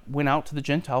of what went out to the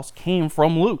Gentiles came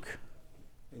from Luke.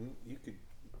 And you could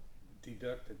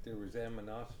deduct that there was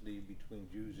animosity between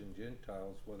Jews and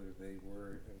Gentiles, whether they were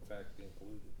in fact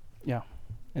included. Yeah.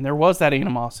 And there was that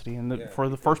animosity. And for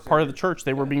the first part of the church,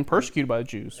 they were being persecuted by the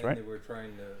Jews, and right? They were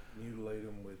trying to mutilate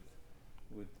them with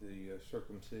the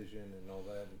circumcision and all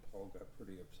that, and Paul got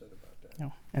pretty upset about that. Yeah.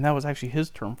 And that was actually his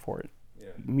term for it. Yeah.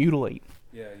 Mutilate.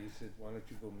 Yeah, he said, why don't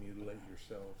you go mutilate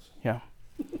yourselves? Yeah.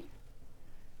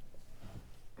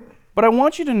 But I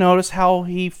want you to notice how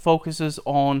he focuses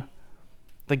on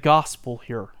the gospel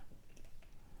here.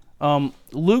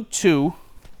 Luke 2,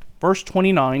 verse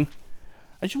 29.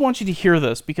 I just want you to hear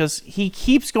this because he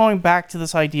keeps going back to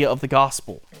this idea of the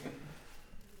gospel.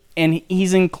 And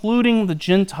he's including the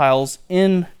Gentiles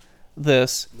in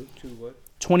this. Luke 2 what?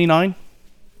 29.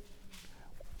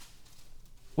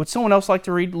 Would someone else like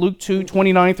to read Luke 2,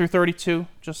 29 through 32,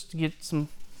 just to get some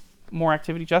more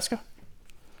activity? Jessica?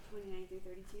 29 through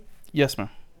 32. Yes, ma'am.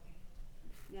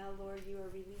 Now, Lord, you are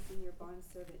releasing your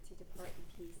bondservant to depart in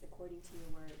peace according to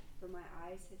your word. For my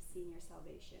eyes have seen your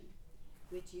salvation,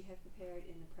 which you have prepared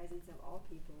in the presence of all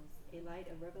peoples, a light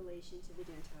of revelation to the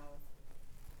Gentiles,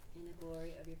 and the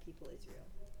glory of your people Israel.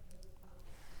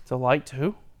 It's a light to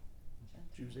who?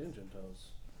 Jews and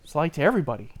Gentiles. It's a light to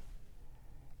everybody.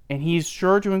 And he's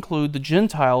sure to include the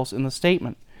Gentiles in the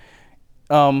statement.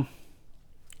 In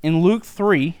Luke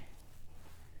 3,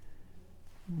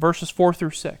 verses 4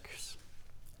 through 6.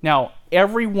 Now,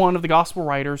 every one of the gospel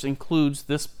writers includes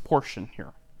this portion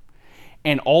here.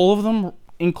 And all of them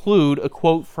include a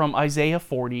quote from Isaiah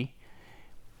 40.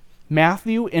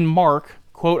 Matthew and Mark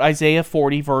quote Isaiah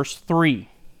 40, verse 3.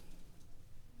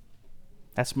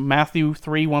 That's Matthew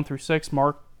 3, 1 through 6,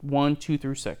 Mark 1, 2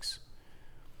 through 6.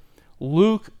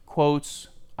 Luke quotes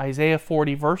Isaiah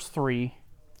 40, verse 3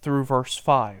 through verse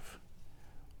 5.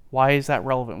 Why is that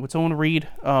relevant? Would someone read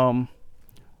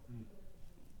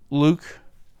Luke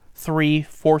 3,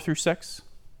 4 through 6?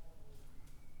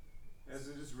 As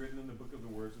it is written in the book of the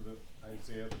words of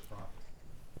Isaiah the prophet,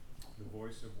 the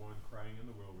voice of one crying in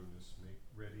the wilderness, make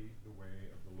ready the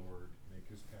way of the Lord, make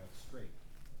his path straight.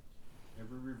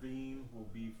 Every ravine will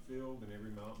be filled, and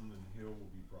every mountain and hill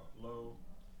will be brought low.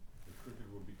 The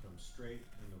crooked will become straight,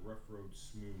 and the rough road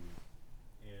smooth,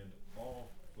 and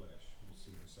all flesh will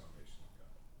see the salvation of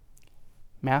God.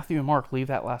 Matthew and Mark leave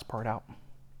that last part out.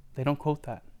 They don't quote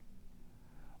that.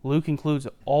 Luke includes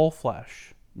all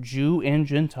flesh, Jew and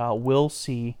Gentile, will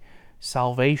see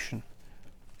salvation.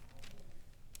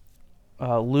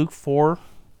 Luke 4,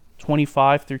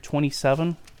 25 through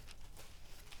 27.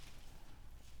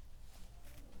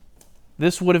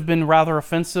 This would have been rather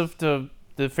offensive to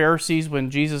the Pharisees when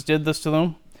Jesus did this to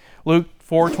them. Luke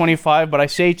 4:25, but I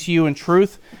say to you in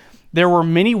truth, there were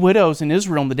many widows in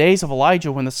Israel in the days of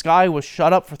Elijah when the sky was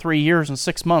shut up for 3 years and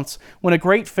 6 months, when a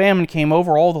great famine came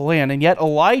over all the land, and yet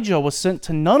Elijah was sent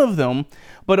to none of them,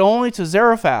 but only to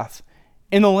Zarephath,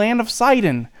 in the land of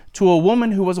Sidon, to a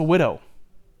woman who was a widow.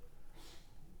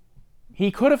 He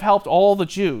could have helped all the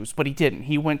Jews, but he didn't.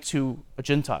 He went to a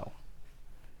Gentile.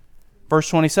 Verse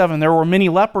 27, there were many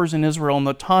lepers in Israel in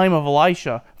the time of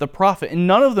Elisha, the prophet, and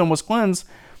none of them was cleansed,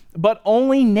 but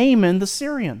only Naaman the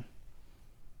Syrian.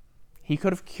 He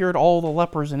could have cured all the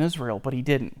lepers in Israel, but he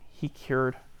didn't. He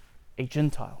cured a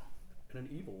Gentile. And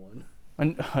an evil one.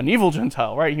 An evil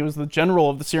Gentile, right? He was the general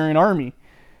of the Syrian army.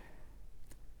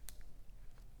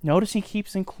 Notice he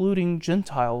keeps including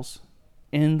Gentiles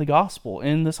in the gospel,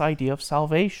 in this idea of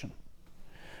salvation.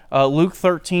 Luke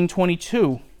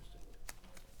 13:22.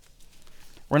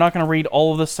 We're not going to read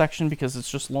all of this section because it's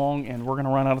just long and we're going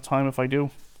to run out of time if I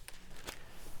do.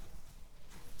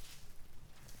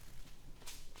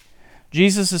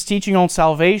 Jesus is teaching on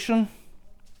salvation.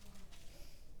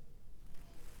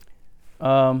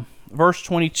 Verse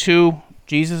 22,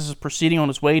 Jesus is proceeding on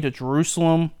his way to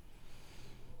Jerusalem.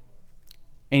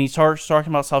 And he starts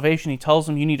talking about salvation. He tells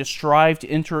them you need to strive to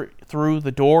enter through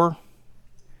the door.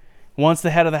 Once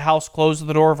the head of the house closes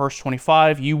the door, verse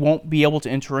 25, you won't be able to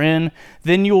enter in.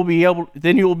 Then you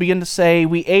will begin to say,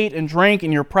 we ate and drank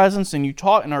in your presence, and you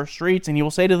taught in our streets. And he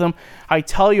will say to them, I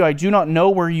tell you, I do not know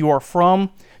where you are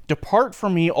from. Depart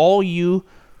from me, all you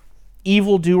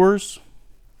evildoers.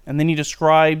 And then he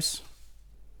describes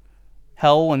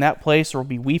hell. In that place there will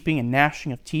be weeping and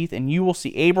gnashing of teeth, and you will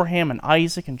see Abraham and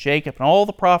Isaac and Jacob and all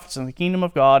the prophets in the kingdom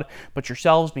of God, but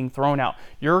yourselves being thrown out.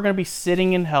 You're going to be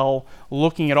sitting in hell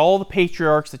looking at all the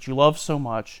patriarchs that you love so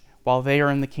much while they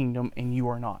are in the kingdom and you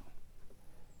are not.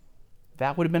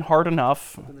 That would have been hard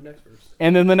enough. And the next verse.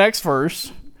 And then the next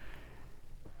verse.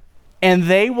 And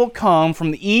they will come from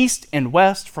the east and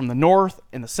west, from the north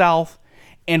and the south,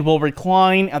 and will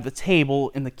recline at the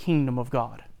table in the kingdom of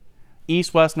God.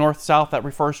 East, west, north, south, that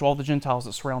refers to all the Gentiles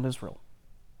that surround Israel.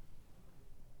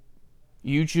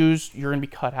 You Jews, you're going to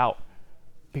be cut out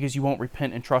because you won't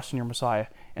repent and trust in your Messiah,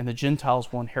 and the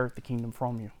Gentiles will inherit the kingdom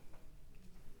from you.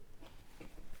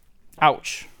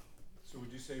 Ouch. So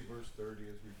would you say verse 30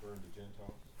 is referring to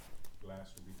Gentiles?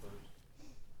 Last would be first?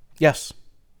 Yes.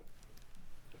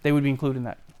 They would be included in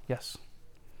that. Yes.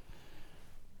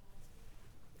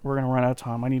 We're going to run out of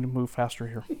time. I need to move faster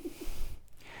here.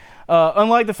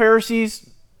 Unlike the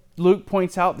Pharisees, Luke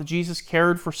points out that Jesus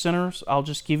cared for sinners. I'll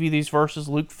just give you these verses.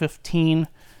 Luke 15.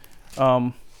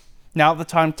 Now at the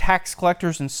time, tax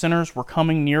collectors and sinners were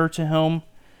coming near to him.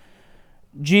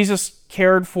 Jesus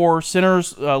cared for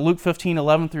sinners. Luke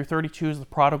 15:11 through 32 is the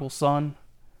prodigal son.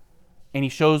 And he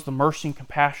shows the mercy and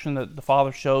compassion that the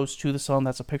Father shows to the Son.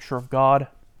 That's a picture of God.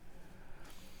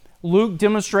 Luke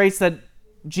demonstrates that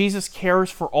Jesus cares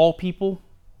for all people,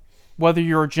 whether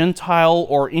you're a Gentile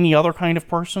or any other kind of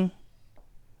person.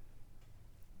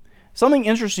 Something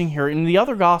interesting here, in the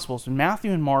other Gospels, in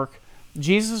Matthew and Mark,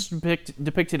 Jesus is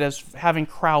depicted as having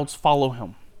crowds follow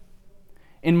him.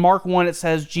 In Mark 1, it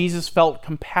says Jesus felt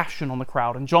compassion on the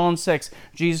crowd. In John 6,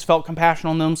 Jesus felt compassion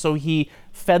on them, so he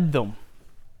fed them.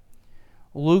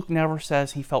 Luke never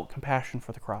says he felt compassion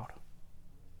for the crowd.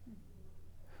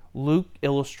 Luke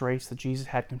illustrates that Jesus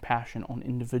had compassion on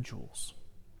individuals.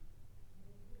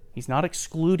 He's not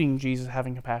excluding Jesus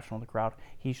having compassion on the crowd.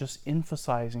 He's just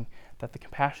emphasizing that the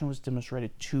compassion was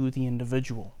demonstrated to the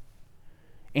individual.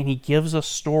 And he gives us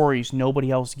stories nobody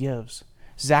else gives.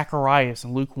 Zacharias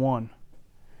in Luke 1.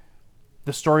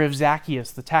 The story of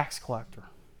Zacchaeus, the tax collector.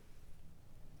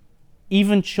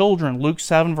 Even children, Luke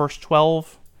 7, verse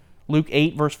 12, Luke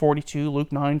 8, verse 42,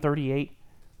 Luke 9, 38.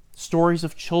 Stories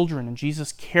of children and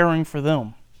Jesus caring for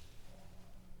them.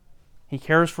 He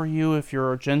cares for you if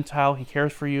you're a Gentile. He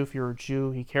cares for you if you're a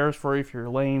Jew. He cares for you if you're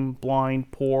lame,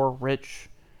 blind, poor, rich,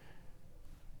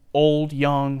 old,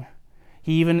 young.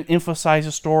 He even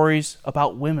emphasizes stories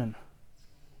about women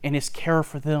and his care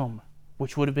for them,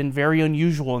 which would have been very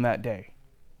unusual in that day.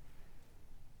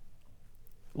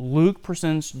 Luke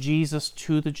presents Jesus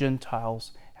to the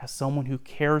Gentiles as someone who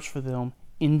cares for them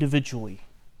individually.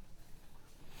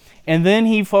 And then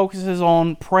he focuses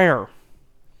on prayer.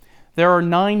 There are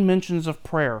 9 mentions of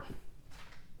prayer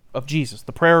of Jesus,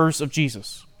 the prayers of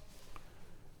Jesus.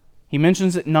 He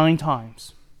mentions it 9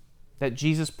 times that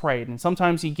Jesus prayed. And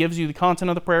sometimes he gives you the content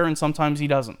of the prayer and sometimes he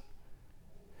doesn't.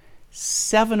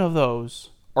 7 of those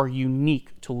are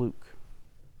unique to Luke.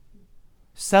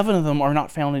 7 of them are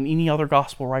not found in any other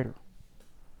gospel writer.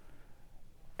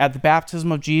 At the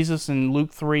baptism of Jesus in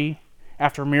Luke 3,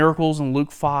 after miracles in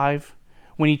Luke 5,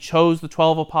 when he chose the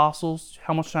 12 apostles,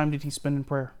 how much time did he spend in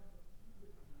prayer?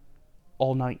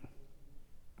 All night.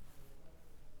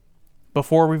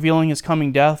 Before revealing his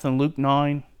coming death in Luke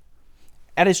 9,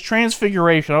 at his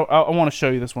transfiguration, I want to show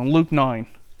you this one, Luke 9.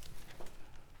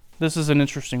 This is an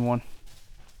interesting one.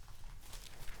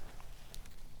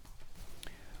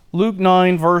 Luke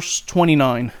 9, verse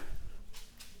 29.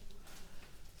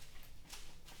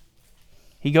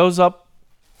 He goes up,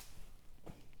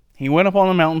 he went up on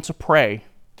the mountain to pray.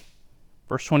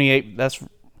 Verse 28, that's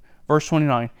verse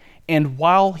 29. And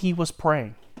while he was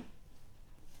praying,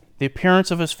 the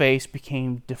appearance of his face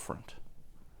became different.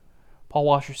 Paul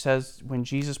Washer says when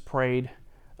Jesus prayed,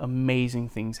 amazing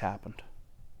things happened.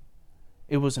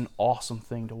 It was an awesome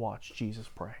thing to watch Jesus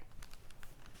pray.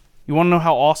 You want to know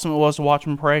how awesome it was to watch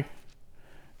him pray?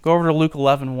 Go over to Luke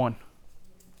 11:1.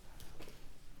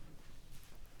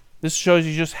 This shows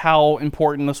you just how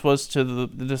important this was to the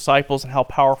disciples and how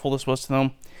powerful this was to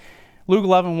them. Luke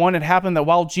 11:1, it happened that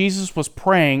while Jesus was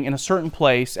praying in a certain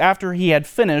place, after he had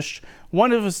finished,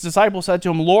 one of his disciples said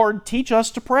to him, "Lord, teach us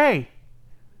to pray."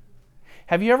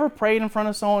 Have you ever prayed in front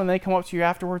of someone and they come up to you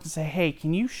afterwards and say, "Hey,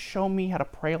 can you show me how to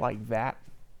pray like that?"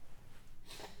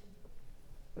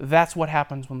 That's what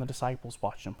happens when the disciples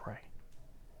watched him pray.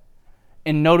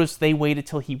 And notice they waited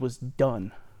till he was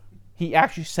done. He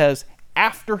actually says,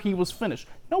 after he was finished.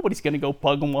 Nobody's going to go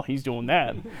bug him while he's doing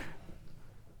that.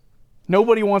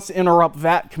 Nobody wants to interrupt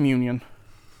that communion.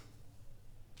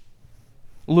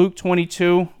 Luke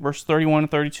 22, verse 31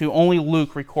 and 32, only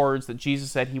Luke records that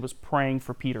Jesus said he was praying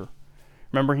for Peter.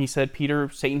 Remember he said, Peter,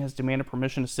 Satan has demanded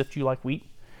permission to sift you like wheat,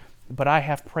 but I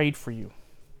have prayed for you.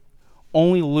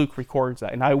 Only Luke records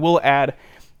that. And I will add,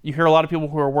 you hear a lot of people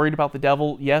who are worried about the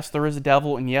devil. Yes, there is a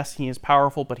devil, and yes, he is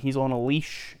powerful, but he's on a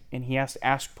leash, and he has to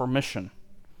ask permission.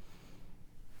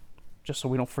 Just so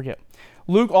we don't forget.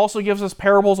 Luke also gives us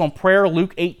parables on prayer.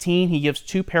 Luke 18, he gives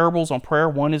 2 parables on prayer.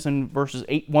 One is in verses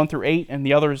 1 through 8, and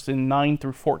the other is in 9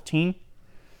 through 14.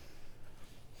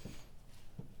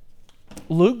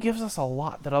 Luke gives us a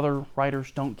lot that other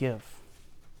writers don't give.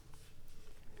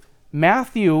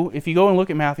 Matthew, if you go and look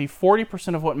at Matthew,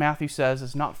 40% of what Matthew says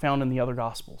is not found in the other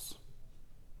Gospels.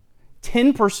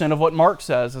 10% of what Mark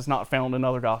says is not found in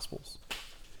other Gospels.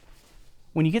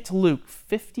 When you get to Luke,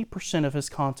 50% of his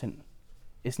content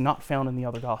is not found in the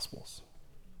other Gospels.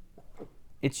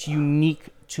 It's unique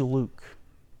to Luke.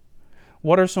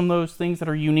 What are some of those things that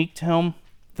are unique to him?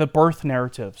 The birth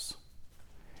narratives.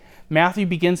 Matthew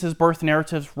begins his birth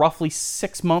narratives roughly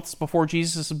 6 months before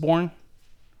Jesus is born.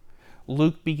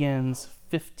 Luke begins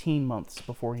 15 months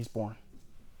before he's born.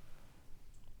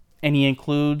 And he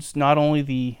includes not only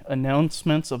the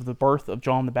announcements of the birth of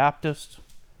John the Baptist,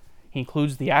 he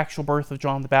includes the actual birth of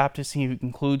John the Baptist, he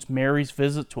includes Mary's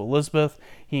visit to Elizabeth,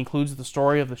 he includes the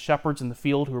story of the shepherds in the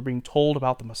field who are being told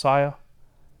about the Messiah.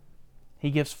 He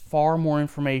gives far more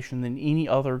information than any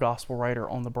other gospel writer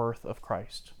on the birth of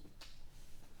Christ.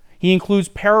 He includes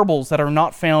parables that are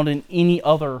not found in any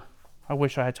other, I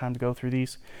wish I had time to go through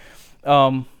these,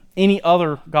 any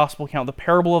other gospel account. The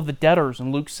parable of the debtors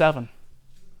in Luke 7.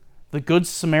 The Good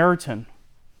Samaritan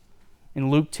in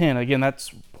Luke 10. Again,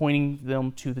 that's pointing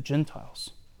them to the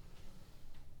Gentiles.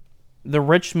 The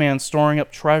rich man storing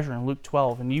up treasure in Luke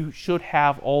 12. And you should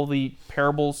have all the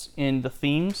parables in the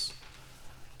themes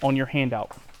on your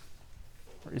handout.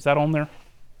 Is that on there?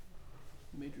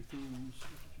 Major themes,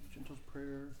 Gentiles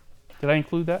prayer. Did I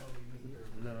include that?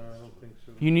 No, I don't think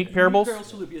so. Unique parables?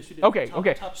 Yes, you did.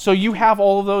 Okay. So you have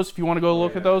all of those if you want to go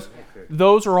look at those. Okay.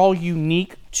 Those are all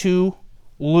unique to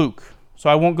Luke. So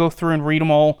I won't go through and read them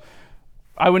all.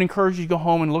 I would encourage you to go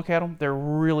home and look at them. They're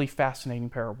really fascinating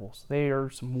parables. They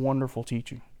are some wonderful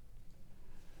teaching.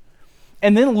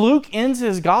 And then Luke ends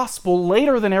his gospel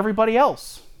later than everybody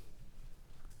else.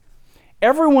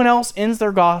 Everyone else ends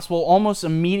their gospel almost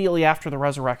immediately after the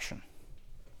resurrection.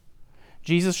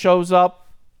 Jesus shows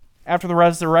up after the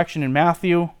resurrection in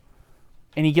Matthew,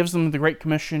 and he gives them the Great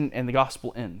Commission, and the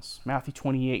gospel ends. Matthew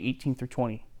 28, 18 through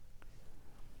 20.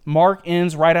 Mark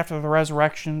ends right after the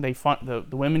resurrection. They find,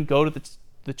 the women go to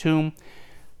the tomb.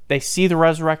 They see the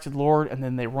resurrected Lord, and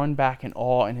then they run back in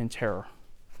awe and in terror.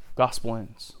 Gospel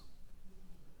ends.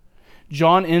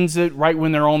 John ends it right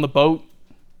when they're on the boat.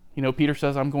 You know, Peter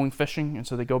says, I'm going fishing, and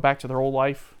so they go back to their old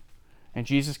life. And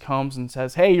Jesus comes and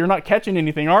says, hey, you're not catching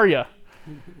anything, are you?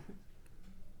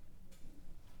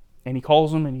 And he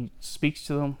calls them and he speaks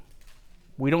to them.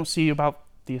 We don't see about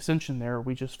the ascension there.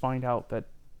 We just find out that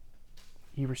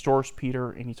he restores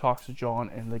Peter and he talks to John,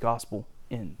 and the gospel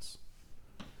ends.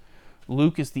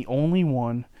 Luke is the only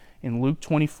one in Luke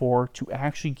 24 to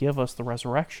actually give us the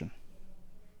resurrection.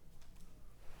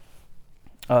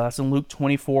 That's in Luke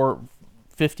 24,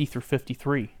 50 through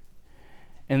 53.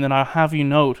 And then I'll have you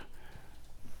note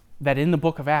that in the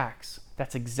book of Acts,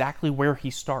 that's exactly where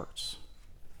he starts.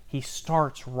 He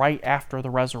starts right after the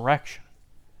resurrection.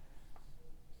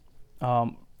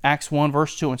 Acts 1,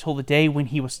 verse 2, until the day when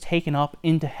he was taken up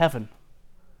into heaven.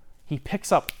 He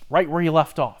picks up right where he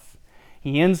left off.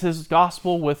 He ends his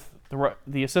gospel with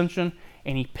the ascension,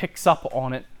 and he picks up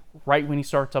on it right when he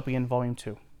starts up again in volume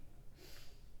 2.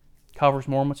 Covers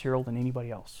more material than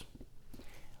anybody else.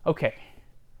 Okay.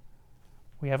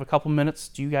 We have a couple minutes.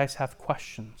 Do you guys have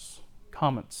questions,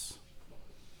 comments?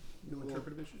 No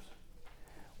interpretive issues?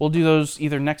 We'll do those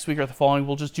either next week or the following.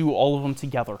 We'll just do all of them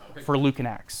together for Luke and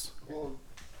Acts. Well,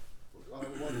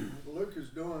 what Luke is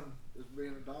doing is being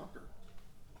a doctor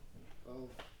of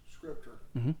Scripture.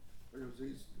 Mm-hmm. Because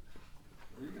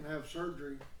you can have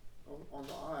surgery on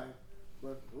the eye,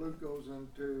 but Luke goes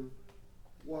into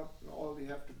what all you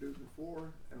have to do before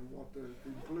and what the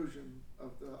conclusion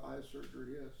of the eye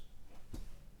surgery is.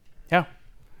 Yeah.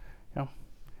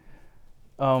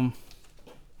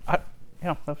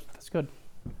 That's good.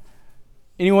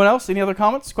 Anyone else? Any other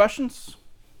comments, questions?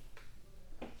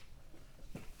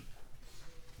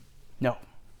 No.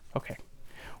 Okay.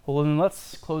 Well, then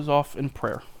let's close off in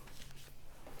prayer.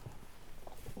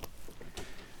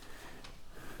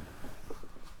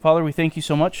 Father, we thank you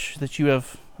so much that you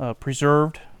have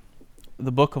preserved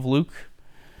the book of Luke,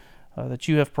 that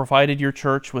you have provided your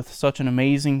church with such an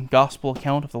amazing gospel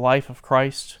account of the life of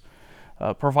Christ,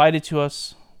 provided to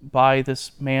us by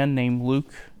this man named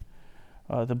Luke,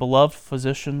 the beloved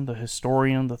physician, the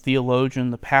historian, the theologian,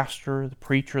 the pastor, the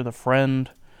preacher, the friend.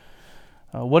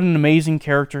 What an amazing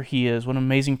character he is. What an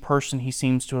amazing person he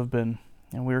seems to have been.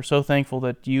 And we are so thankful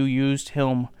that you used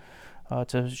him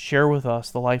to share with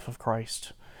us the life of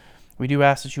Christ. We do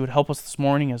ask that you would help us this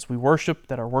morning as we worship,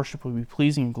 that our worship would be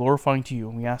pleasing and glorifying to you.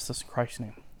 And we ask this in Christ's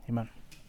name. Amen.